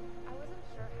 I wasn't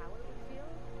sure how it would feel,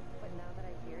 but now that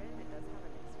I hear it, it does have a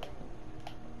nice ring.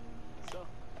 So,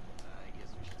 I guess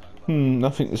we should talk about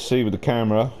Nothing to see with the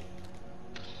camera.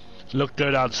 Look, go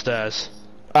downstairs.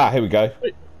 Ah, here we go.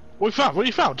 Wait, what you found? What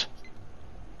you found?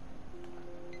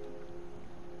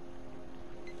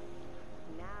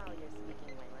 Now you're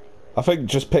speaking my language. I think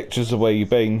just pictures of where you've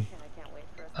been. And I can't wait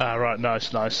for us Ah, right,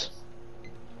 nice, nice.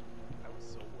 I was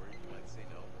so worried you might say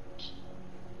no.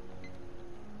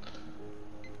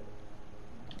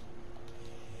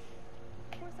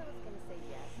 Of course I was gonna say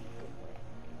yes, you dimwit.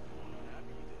 I'm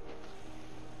happy you did.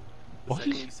 The What?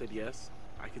 second you said yes,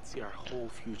 I could see our whole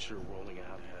future rolling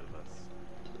out ahead of us.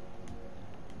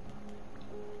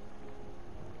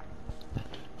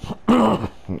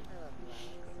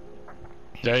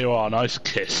 There you are, nice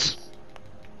kiss.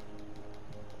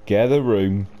 Get a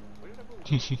room.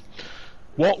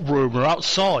 What room? We're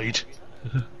outside.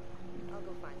 I'll go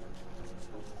find them.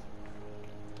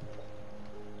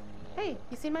 Hey,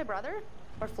 you seen my brother?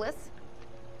 Or Fliss?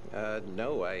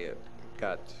 No, I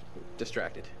got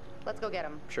distracted. Let's go get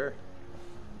him. Sure.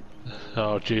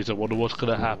 Oh, jeez, I wonder what's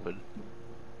gonna happen.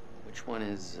 Which one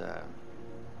is,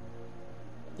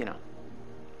 you know,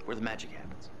 where the magic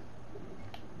happens?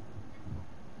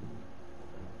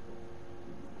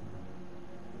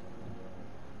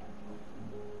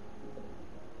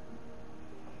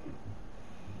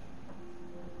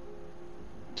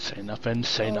 Say nothing,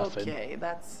 say nothing. Okay,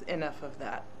 that's enough of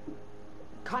that.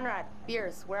 Conrad,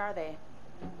 beers, where are they?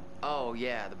 Oh,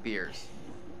 yeah, the beers.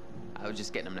 I was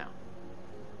just getting them now.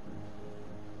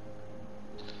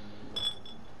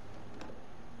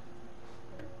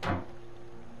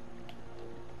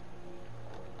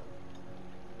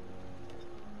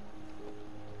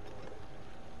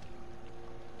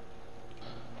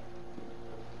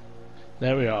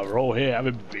 There we are, we're all here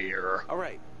having beer. All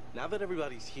right, now that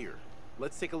everybody's here,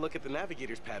 let's take a look at the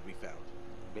navigator's pad we found.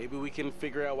 Maybe we can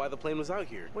figure out why the plane was out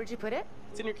here. Where'd you put it?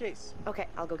 It's in your case. Okay,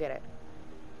 I'll go get it.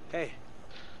 Hey,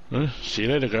 See you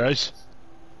later, guys.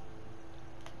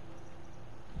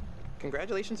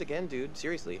 Congratulations again, dude.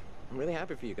 Seriously. I'm really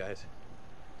happy for you guys.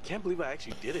 can't believe I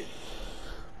actually did it.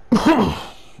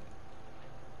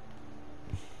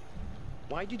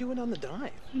 Why'd you do it on the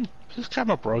dive? Is this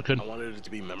camera broken? I wanted it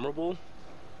to be memorable.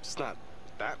 Just not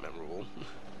that memorable.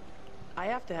 I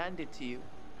have to hand it to you.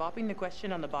 Popping the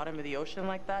question on the bottom of the ocean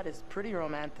like that is pretty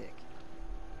romantic.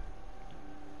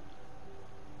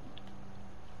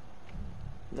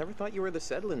 Never thought you were the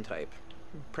settling type.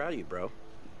 I'm proud of you, bro.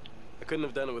 I couldn't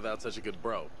have done it without such a good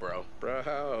bro. Bro.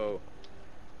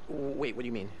 Wait, what do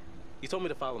you mean? You told me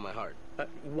to follow my heart.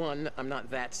 One, I'm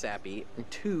not that sappy. And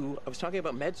two, I was talking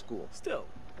about med school. Still,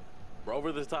 we're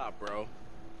over the top, bro.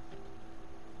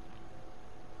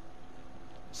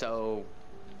 So,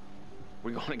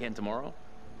 we're going again tomorrow?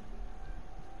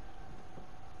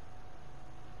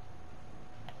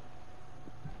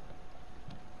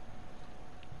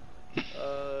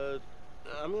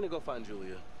 I'm gonna go find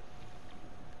Julia.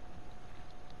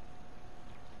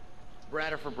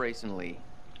 Bradder for Brayson Lee.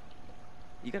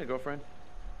 You got a girlfriend?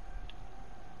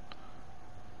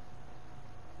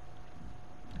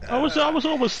 I was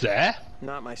almost there.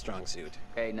 Not my strong suit.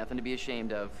 Hey, nothing to be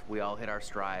ashamed of. We all hit our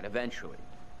stride eventually.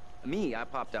 Me, I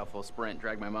popped out full sprint,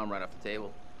 dragged my mom right off the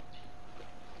table.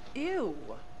 Ew.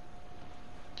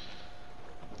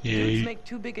 Yeah. Dudes make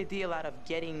too big a deal out of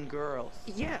getting girls.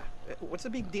 Yeah, what's the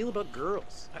big deal about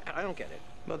girls? I don't get it.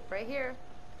 But Right here.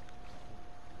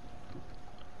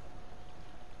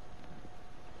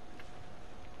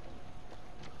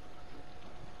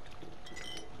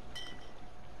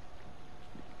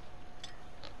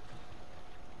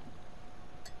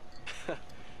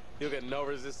 You'll get no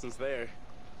resistance there.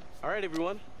 All right,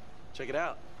 everyone, check it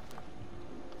out.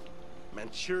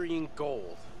 Manchurian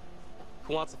gold.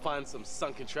 who wants to find some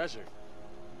sunken treasure.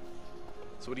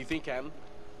 So what do you think, Captain?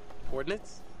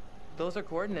 Coordinates? Those are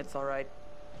coordinates, all right.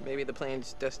 Maybe the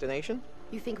plane's destination?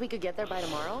 You think we could get there by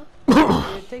tomorrow?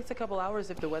 It takes a couple hours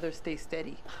if the weather stays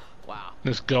steady. Wow.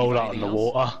 There's gold out in the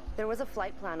water. There was a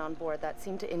flight plan on board that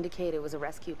seemed to indicate it was a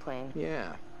rescue plane.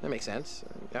 Yeah, that makes sense.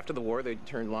 After the war, they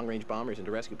turned long-range bombers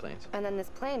into rescue planes. And then this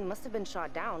plane must have been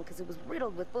shot down because it was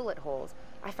riddled with bullet holes.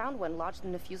 I found one lodged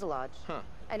in the fuselage. Huh.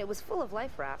 And it was full of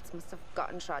life rafts. Must have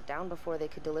gotten shot down before they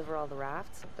could deliver all the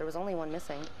rafts. There was only one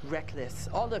missing. Reckless,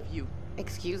 all of you.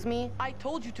 Excuse me? I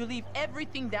told you to leave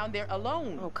everything down there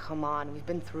alone. Oh, come on. We've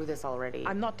been through this already.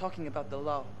 I'm not talking about the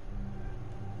law.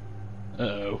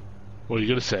 Uh-oh. What are you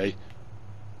gonna say?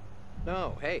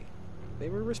 No, hey, they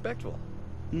were respectful.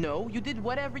 No, you did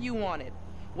whatever you wanted.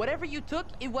 Whatever you took,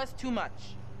 it was too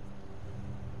much.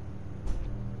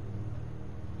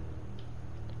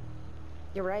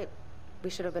 You're right. We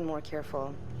should have been more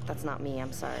careful. That's not me,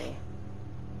 I'm sorry.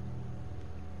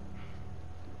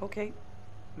 Okay,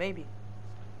 maybe.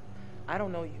 I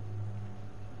don't know you.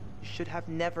 You should have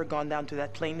never gone down to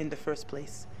that plane in the first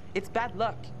place. It's bad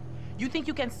luck. You think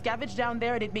you can scavenge down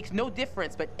there and it makes no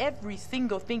difference, but every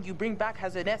single thing you bring back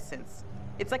has an essence.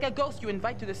 It's like a ghost you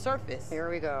invite to the surface. Here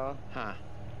we go. Huh.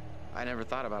 I never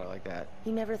thought about it like that.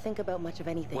 You never think about much of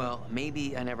anything. Well,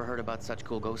 maybe I never heard about such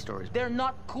cool ghost stories. They're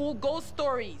not cool ghost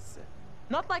stories.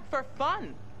 Not like for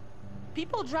fun.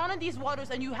 People drown in these waters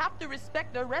and you have to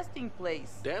respect their resting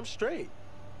place. Damn straight.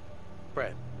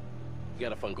 Brad, you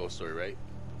got a fun ghost story, right?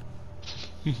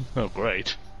 Oh,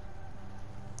 great.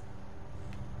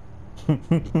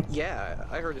 Yeah,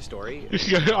 I heard a story.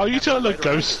 Are you telling a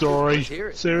ghost story?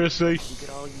 Seriously? We could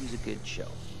all use a good show.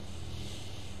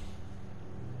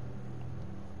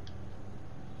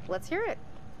 Let's hear it.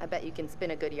 I bet you can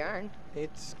spin a good yarn.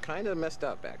 It's kind of messed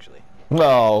up, actually.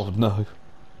 Oh, no.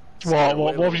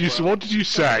 What did you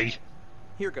say?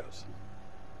 Here goes.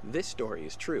 This story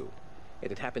is true.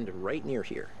 It had happened right near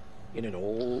here, in an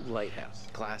old lighthouse.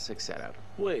 Classic setup.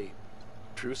 Wait,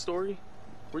 true story?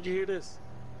 Where'd you hear this?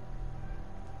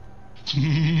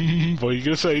 What are you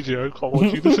gonna say, Joe? I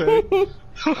want you to say.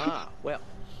 Well,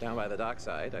 down by the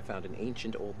dockside, I found an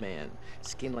ancient old man,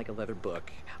 skin like a leather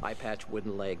book, eye patch,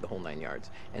 wooden leg, the whole 9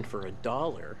 yards. And for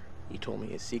 $1, he told me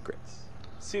his secrets.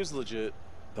 Seems legit.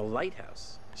 The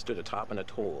lighthouse stood atop an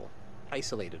atoll,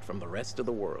 isolated from the rest of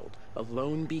the world, a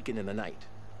lone beacon in the night,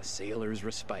 a sailor's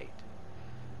respite.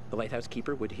 The lighthouse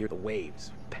keeper would hear the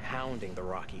waves pounding the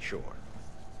rocky shore.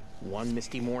 One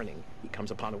misty morning, he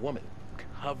comes upon a woman,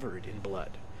 covered in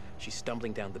blood. She's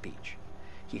stumbling down the beach.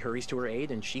 He hurries to her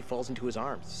aid and she falls into his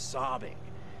arms, sobbing.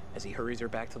 As he hurries her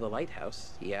back to the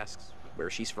lighthouse, he asks where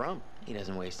she's from. He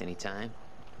doesn't waste any time.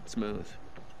 Smooth.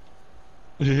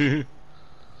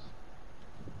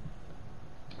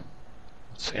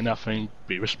 Say nothing,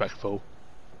 be respectful.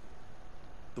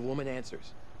 The woman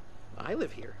answers, I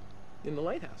live here, in the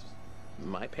lighthouse.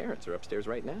 My parents are upstairs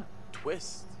right now.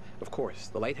 Twist. Of course,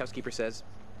 the lighthouse keeper says,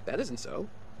 that isn't so.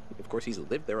 Of course, he's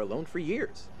lived there alone for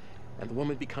years. And the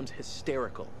woman becomes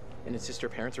hysterical and insists her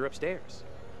parents are upstairs.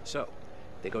 So,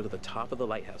 they go to the top of the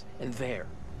lighthouse, and there,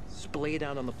 splayed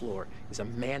out on the floor, is a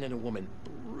man and a woman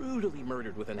brutally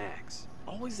murdered with an axe.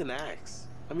 Always an axe.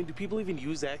 I mean, do people even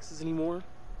use axes anymore?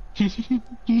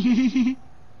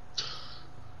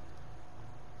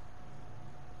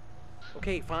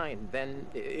 Okay, fine. Then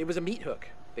it was a meat hook.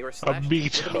 They were slashed meat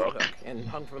with hook. and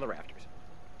hung from the rafters.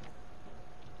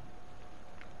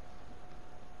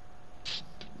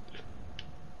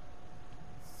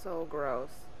 So gross.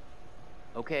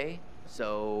 Okay,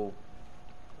 so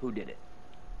who did it?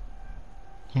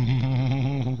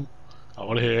 I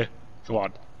want to hear. Come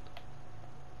on.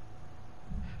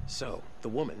 So, the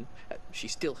woman,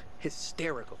 she's still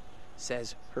hysterical,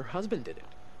 says her husband did it.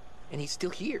 And he's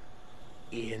still here.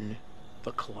 In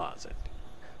the closet.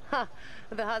 Huh.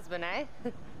 The husband, eh?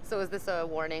 So is this a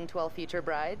warning to all future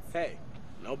brides? Hey,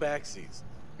 no backseats.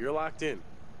 You're locked in.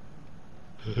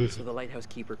 So the lighthouse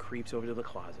keeper creeps over to the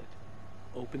closet,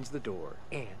 opens the door,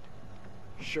 and,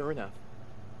 sure enough,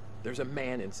 there's a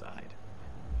man inside.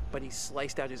 But he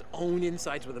sliced out his own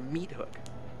insides with a meat hook.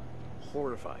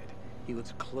 Horrified, he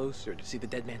looks closer to see the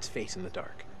dead man's face in the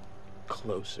dark.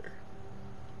 Closer.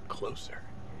 Closer.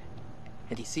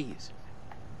 And he sees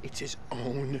it's his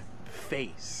own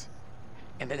face.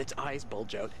 And then its eyes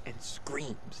bulge out and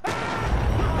screams.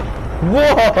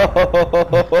 Whoa!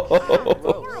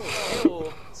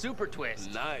 Whoa. Super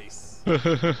twist. Nice.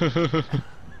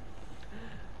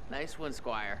 Nice one,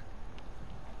 Squire.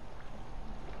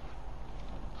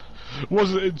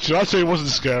 Should I say it wasn't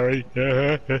scary?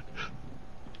 I'm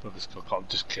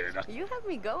just kidding. You have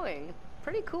me going.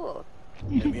 Pretty cool.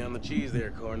 Heavy on the cheese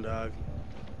there, corn dog.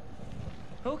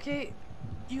 Okay,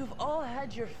 you've all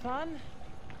had your fun.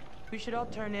 We should all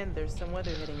turn in. There's some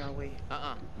weather hitting our way.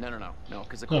 No,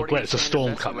 because according great, to it's a standard storm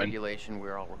vessel coming. regulation,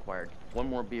 we're all required one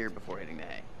more beer before hitting the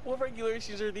hay. What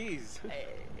regulations are these?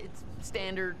 It's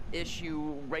standard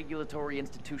issue regulatory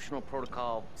institutional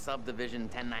protocol subdivision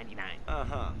 1099.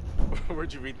 Uh-huh.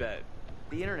 Where'd you read that?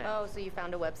 The internet. Oh, so you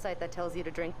found a website that tells you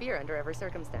to drink beer under every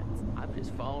circumstance. I'm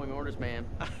just following orders, ma'am.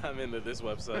 I'm into this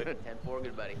website. 10-4,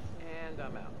 good buddy. And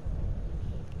I'm out.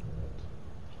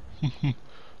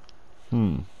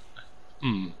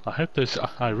 I hope there's.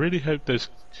 I really hope there's.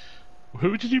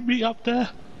 Who did you meet up there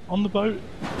on the boat?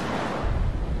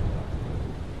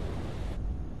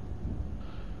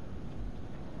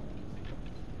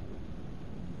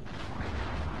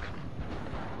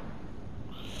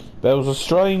 There was a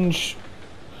strange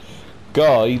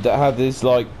guy that had his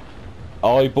like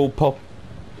eyeball pop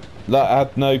that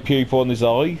had no pupil on his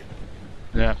eye.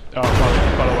 Yeah. Oh,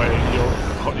 by the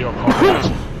way, you're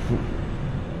comrade.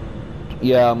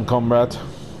 Yeah, I'm comrade.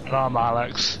 And I'm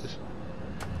Alex.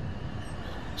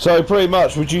 So pretty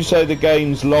much, would you say the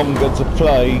game's longer to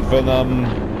play than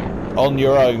on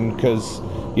your own because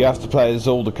you have to play as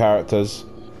all the characters?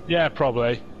 Yeah,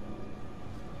 probably.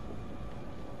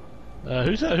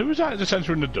 Who's that? Who was that just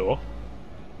entering the door?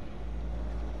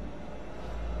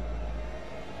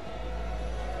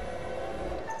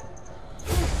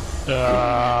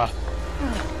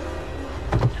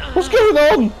 What's going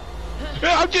on?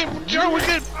 Yeah, I'm getting. Joe, we're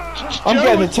getting. I'm Joe,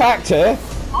 getting attacked here.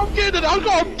 I'm getting. I've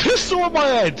got a pistol on my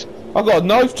head. I've got a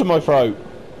knife to my throat.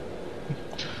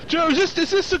 Joe, is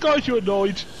this the guy you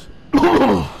annoyed?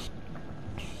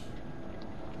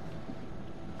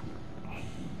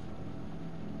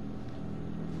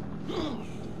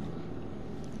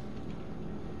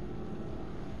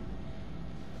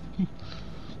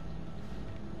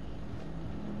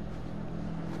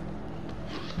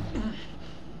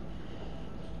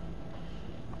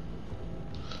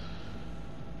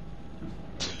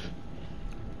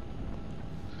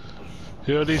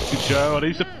 Who are these? Joe? Are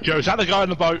these the Joe? Is that the guy on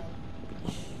the boat?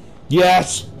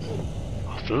 Yes.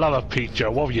 Oh, for the love of Pete, Joe,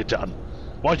 what have you done?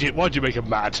 Why'd you make him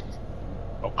mad?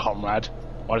 Oh, comrade.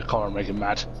 Why did comrade make him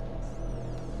mad?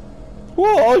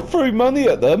 What? I threw money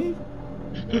at them.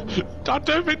 I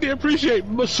don't think they appreciate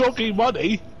soggy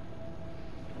money.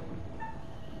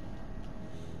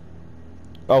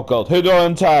 Oh god, who do I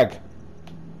untag?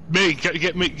 Me,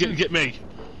 get me, get me.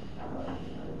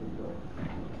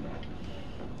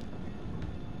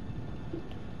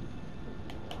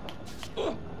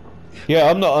 Yeah,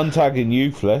 I'm not untagging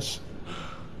you, Fliss.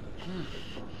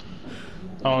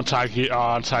 I'll tag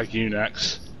you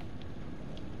next.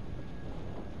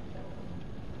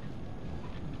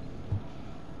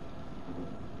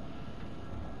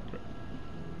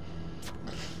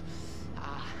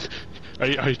 Do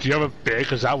you have a beer?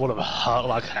 Because that would have hurt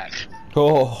like heck.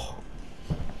 Oh.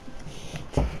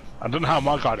 I don't know how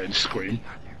my guy didn't scream.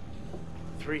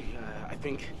 3, I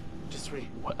think. Just 3.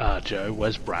 Joe,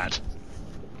 where's Brad?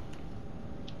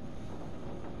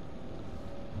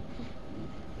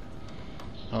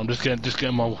 I'm just getting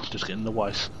the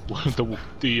wife,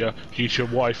 the future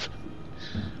wife.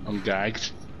 I'm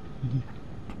gagged.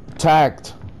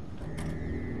 Tagged.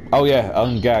 Oh yeah,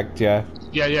 ungagged, yeah.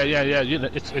 Yeah.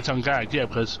 It's ungagged, yeah,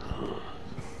 because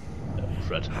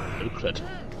Fred. Good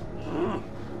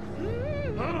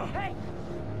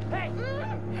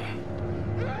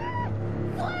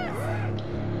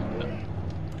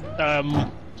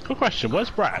question. Where's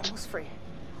Brad? Almost free.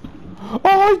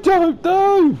 I don't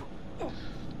know.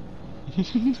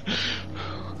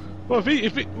 Well,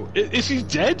 is he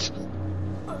dead?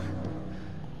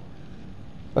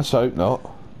 Let's hope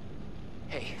not.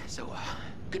 Hey, so,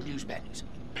 good news, bad news.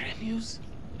 Bad news?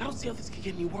 I don't see how this could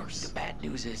get any worse. The bad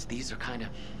news is these are kind of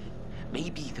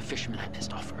maybe the fishermen I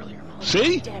pissed off earlier.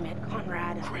 See? Damn it,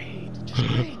 Conrad. Great, just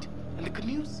great. And the good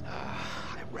news?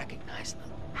 I recognize them.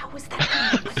 How was that?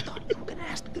 I thought you were gonna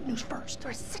ask the good news first.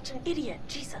 You're such an idiot,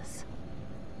 Jesus.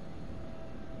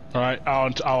 Alright,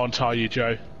 I'll untie you,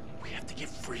 Joe. We have to get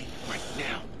free right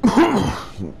now.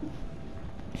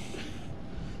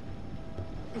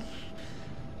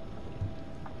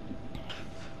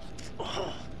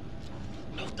 Oh,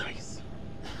 no dice.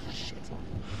 Shit.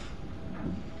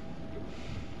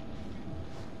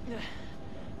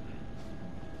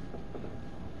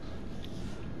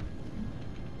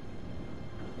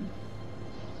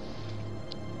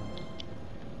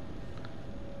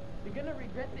 You're gonna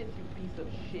regret this, you piece of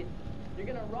shit. You're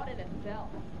gonna rot in a cell.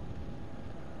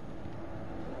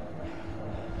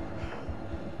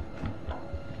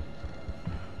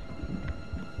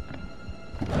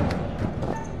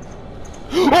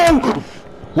 Oh!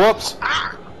 Whoops.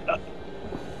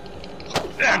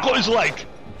 Yeah, I got his leg.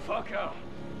 Fucker.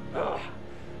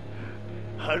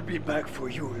 I'll be back for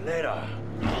you later.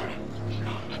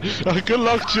 Good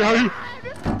luck, Joe.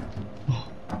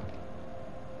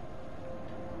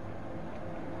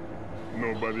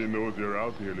 Nobody knows you're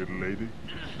out here, little lady.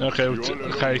 Okay,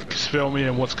 okay, fill me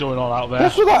in. What's going on out there?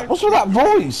 What's with that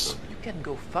voice? You can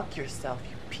go fuck yourself,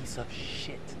 you piece of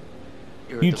shit.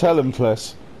 You tell him,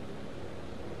 Fliss.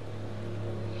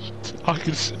 I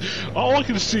can see, all I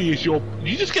can see is your.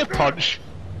 You just get punched.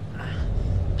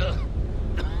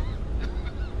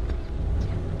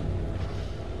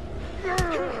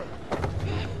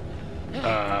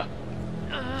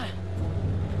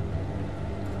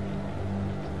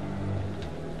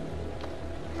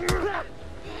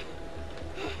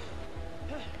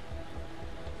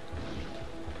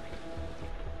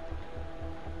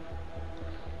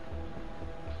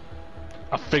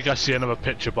 I think I see another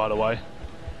picture, by the way.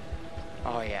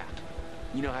 Oh yeah.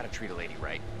 You know how to treat a lady,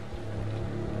 right?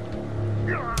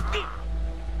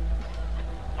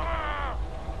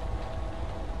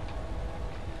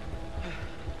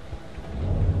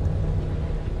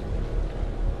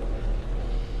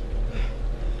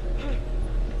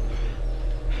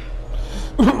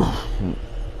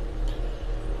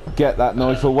 Get that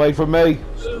knife away from me.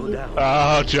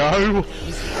 Ah, Joe.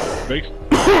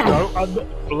 No,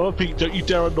 Lord Pete, don't you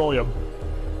dare annoy him.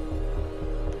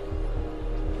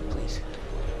 Please.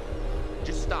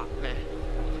 Just stop, man.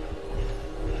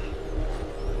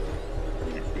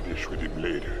 We'll finish with him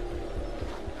later.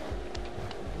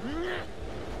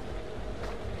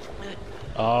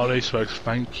 Oh, these folks,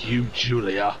 thank you,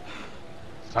 Julia.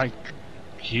 Thank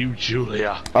you,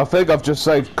 Julia. I think I've just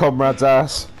saved Comrade's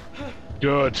ass.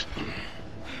 Good.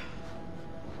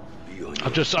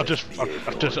 I'm just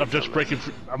breaking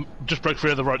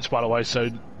free of the ropes, by the way. So.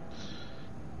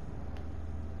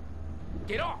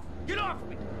 Get off! Get off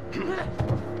me!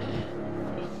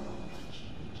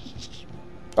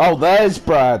 Oh, there's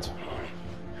Brad.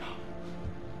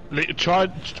 Try.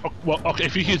 Well, okay.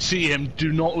 If you can see him,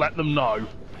 do not let them know.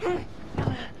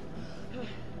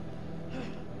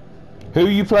 Who are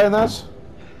you playing as?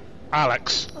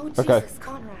 Alex. Oh, Jesus, Okay.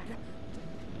 Conrad.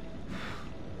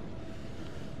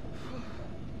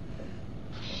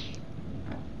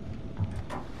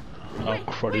 Oh,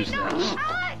 cruddy's nuts.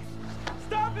 Alex!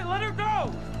 Stop it! Let her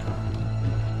go!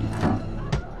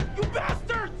 You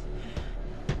bastards!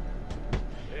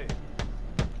 Hey.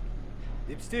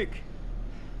 Lipstick.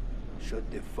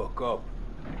 Shut the fuck up.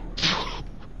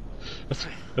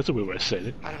 That's a weird way to say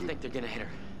it. I don't think they're gonna hit her.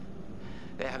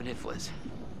 They haven't hit Fliss.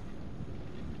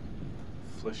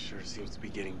 Fliss sure seems to be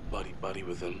getting buddy-buddy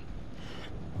with him.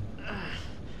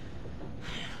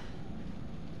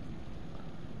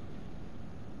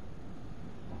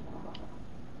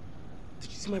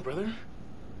 Did you see my brother?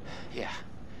 Yeah.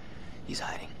 He's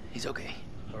hiding. He's okay.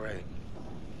 Alright.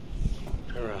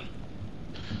 Turn around.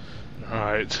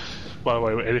 Alright. By the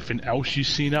way, anything else you've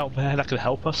seen out there that could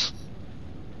help us?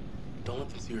 Don't let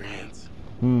them see your hands.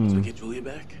 Once Hmm. we get Julia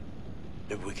back,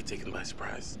 maybe we could take them by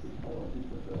surprise.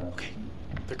 Okay,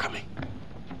 they're coming.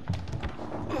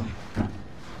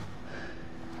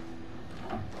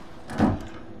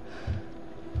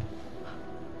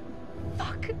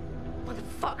 Fuck.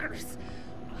 Motherfuckers.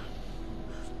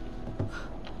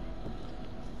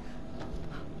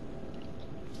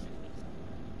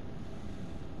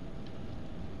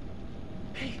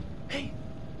 Hey,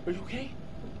 are you okay?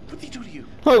 What did he do to you?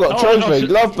 I got a trophy.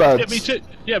 Love birds. Yeah, me too.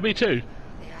 Yeah, me too.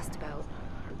 They asked about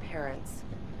our parents.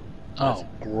 Oh,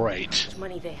 great. How much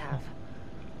money they have.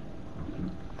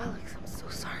 Alex, I'm so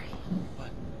sorry.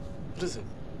 What is it?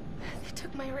 They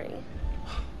took my ring.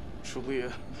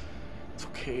 Julia, it's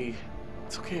okay.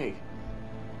 It's okay.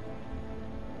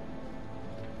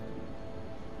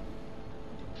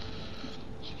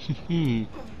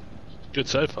 Good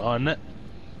so far, isn't it?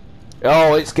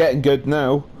 Oh, it's getting good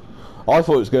now. I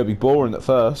thought it was going to be boring at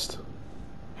first.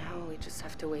 Now we just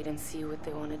have to wait and see what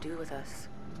they want to do with us.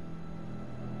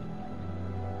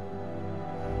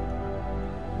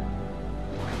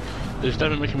 It's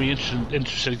definitely making me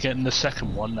interested in getting the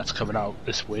second one that's coming out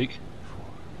this week.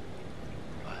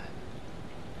 5,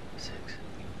 6,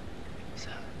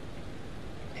 7,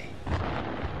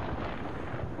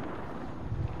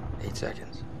 8. 8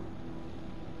 seconds.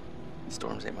 The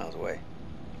storm's 8 miles away.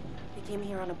 They came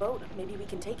here on a boat. Maybe we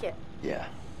can take it. Yeah.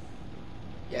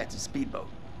 Yeah, it's a speedboat.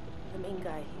 The main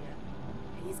guy here.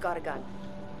 He's got a gun.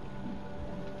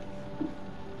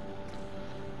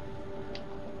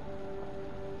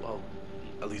 Well,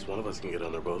 at least one of us can get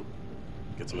on their boat.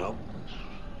 Get some help.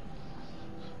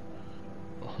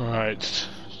 Alright.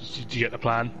 Did you get the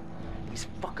plan? These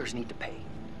fuckers need to pay.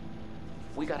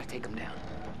 We gotta take them down.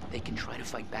 They can try to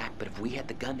fight back, but if we had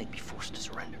the gun, they'd be forced to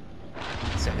surrender.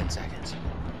 7 seconds.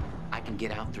 I can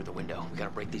get out through the window. We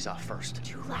gotta break these off first.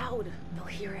 Too loud. They'll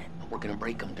hear it. We're gonna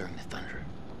break them during the thunder.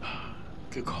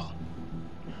 Good call.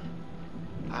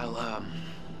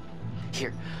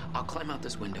 I'll climb out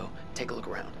this window, take a look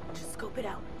around. Just scope it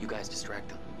out. You guys distract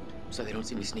them, so they don't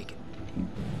see me sneaking.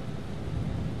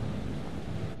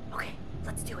 Okay,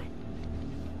 let's do it.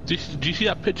 Do you see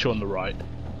that picture on the right?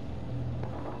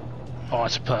 Oh,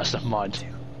 it's a person of mine. 2,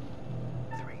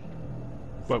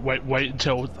 3. Wait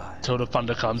until the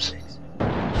thunder comes. 6. What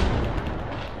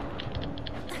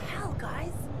the hell,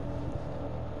 guys?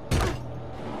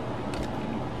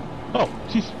 Oh.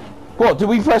 What, did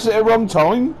we press it at the wrong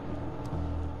time?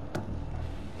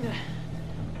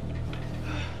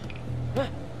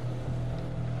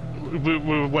 We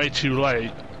were way too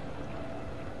late.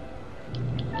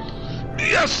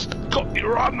 Yes! Got you,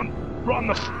 run!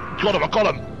 Got him, I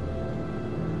got him!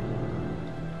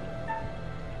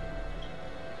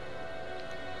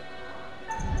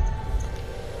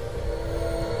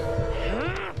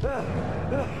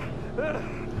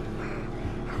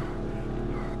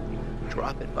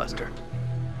 Drop it, Buster.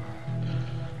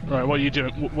 Right, what are you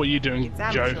doing? What are you doing,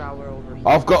 Joe?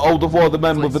 I've got hold of one of the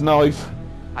men with the knife.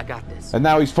 I got this. And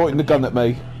now he's pointing the gun at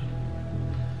me.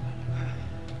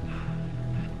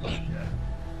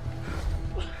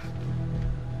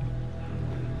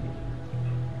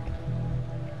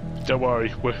 Don't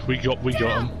worry, we got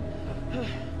him.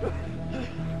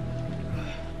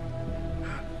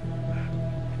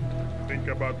 Think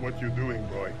about what you're doing,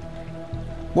 boy.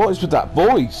 What is with that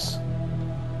voice?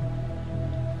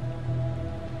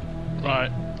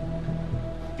 Right.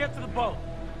 Get to the boat.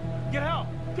 Get help.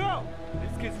 Go.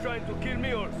 This kid's trying to kill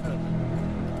me or something.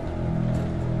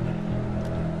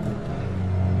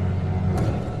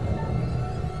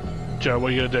 Joe,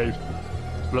 what are you gonna do?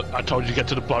 Look, I told you to get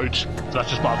to the boat. That's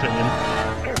just my opinion.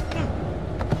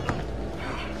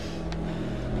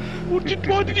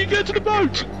 Why did you get to the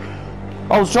boat?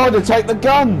 I was trying to take the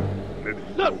gun.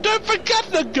 No, don't forget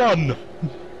the gun.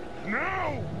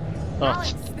 No! Oh.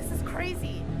 Alex, this is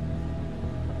crazy.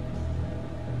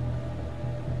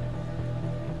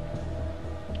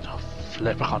 Oh,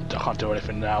 flip! I can't do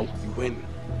anything now. You win.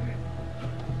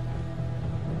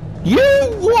 You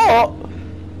what?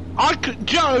 I could,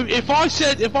 Joe. If I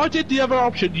did the other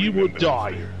option, you would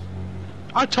die.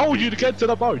 I told you to get to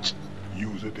the boat.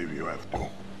 Use it if you have to.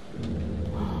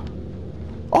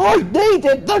 I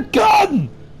needed the gun.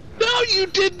 No, you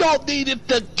did not need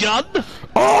the gun.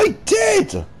 I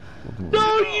did.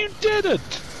 No, you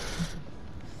didn't.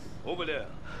 Over there.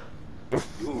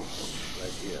 You,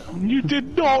 right here. You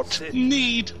did not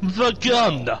need the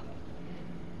gun.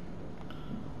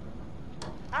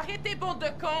 Arrêtez, bande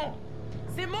de cons!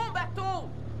 C'est mon bateau!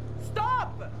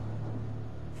 Stop!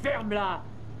 Ferme-la,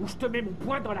 ou je te mets mon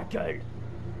poing dans la gueule.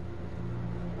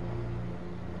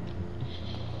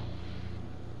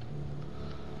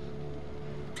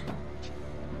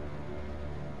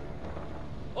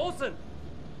 Olsen!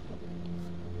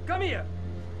 Come here!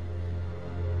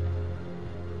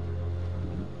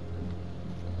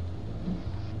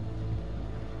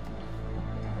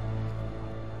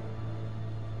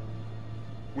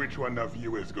 Which one of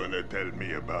you is gonna tell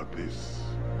me about this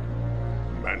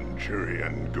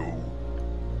Manchurian goo?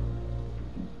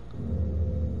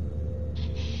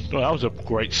 Well, that was a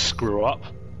great screw up.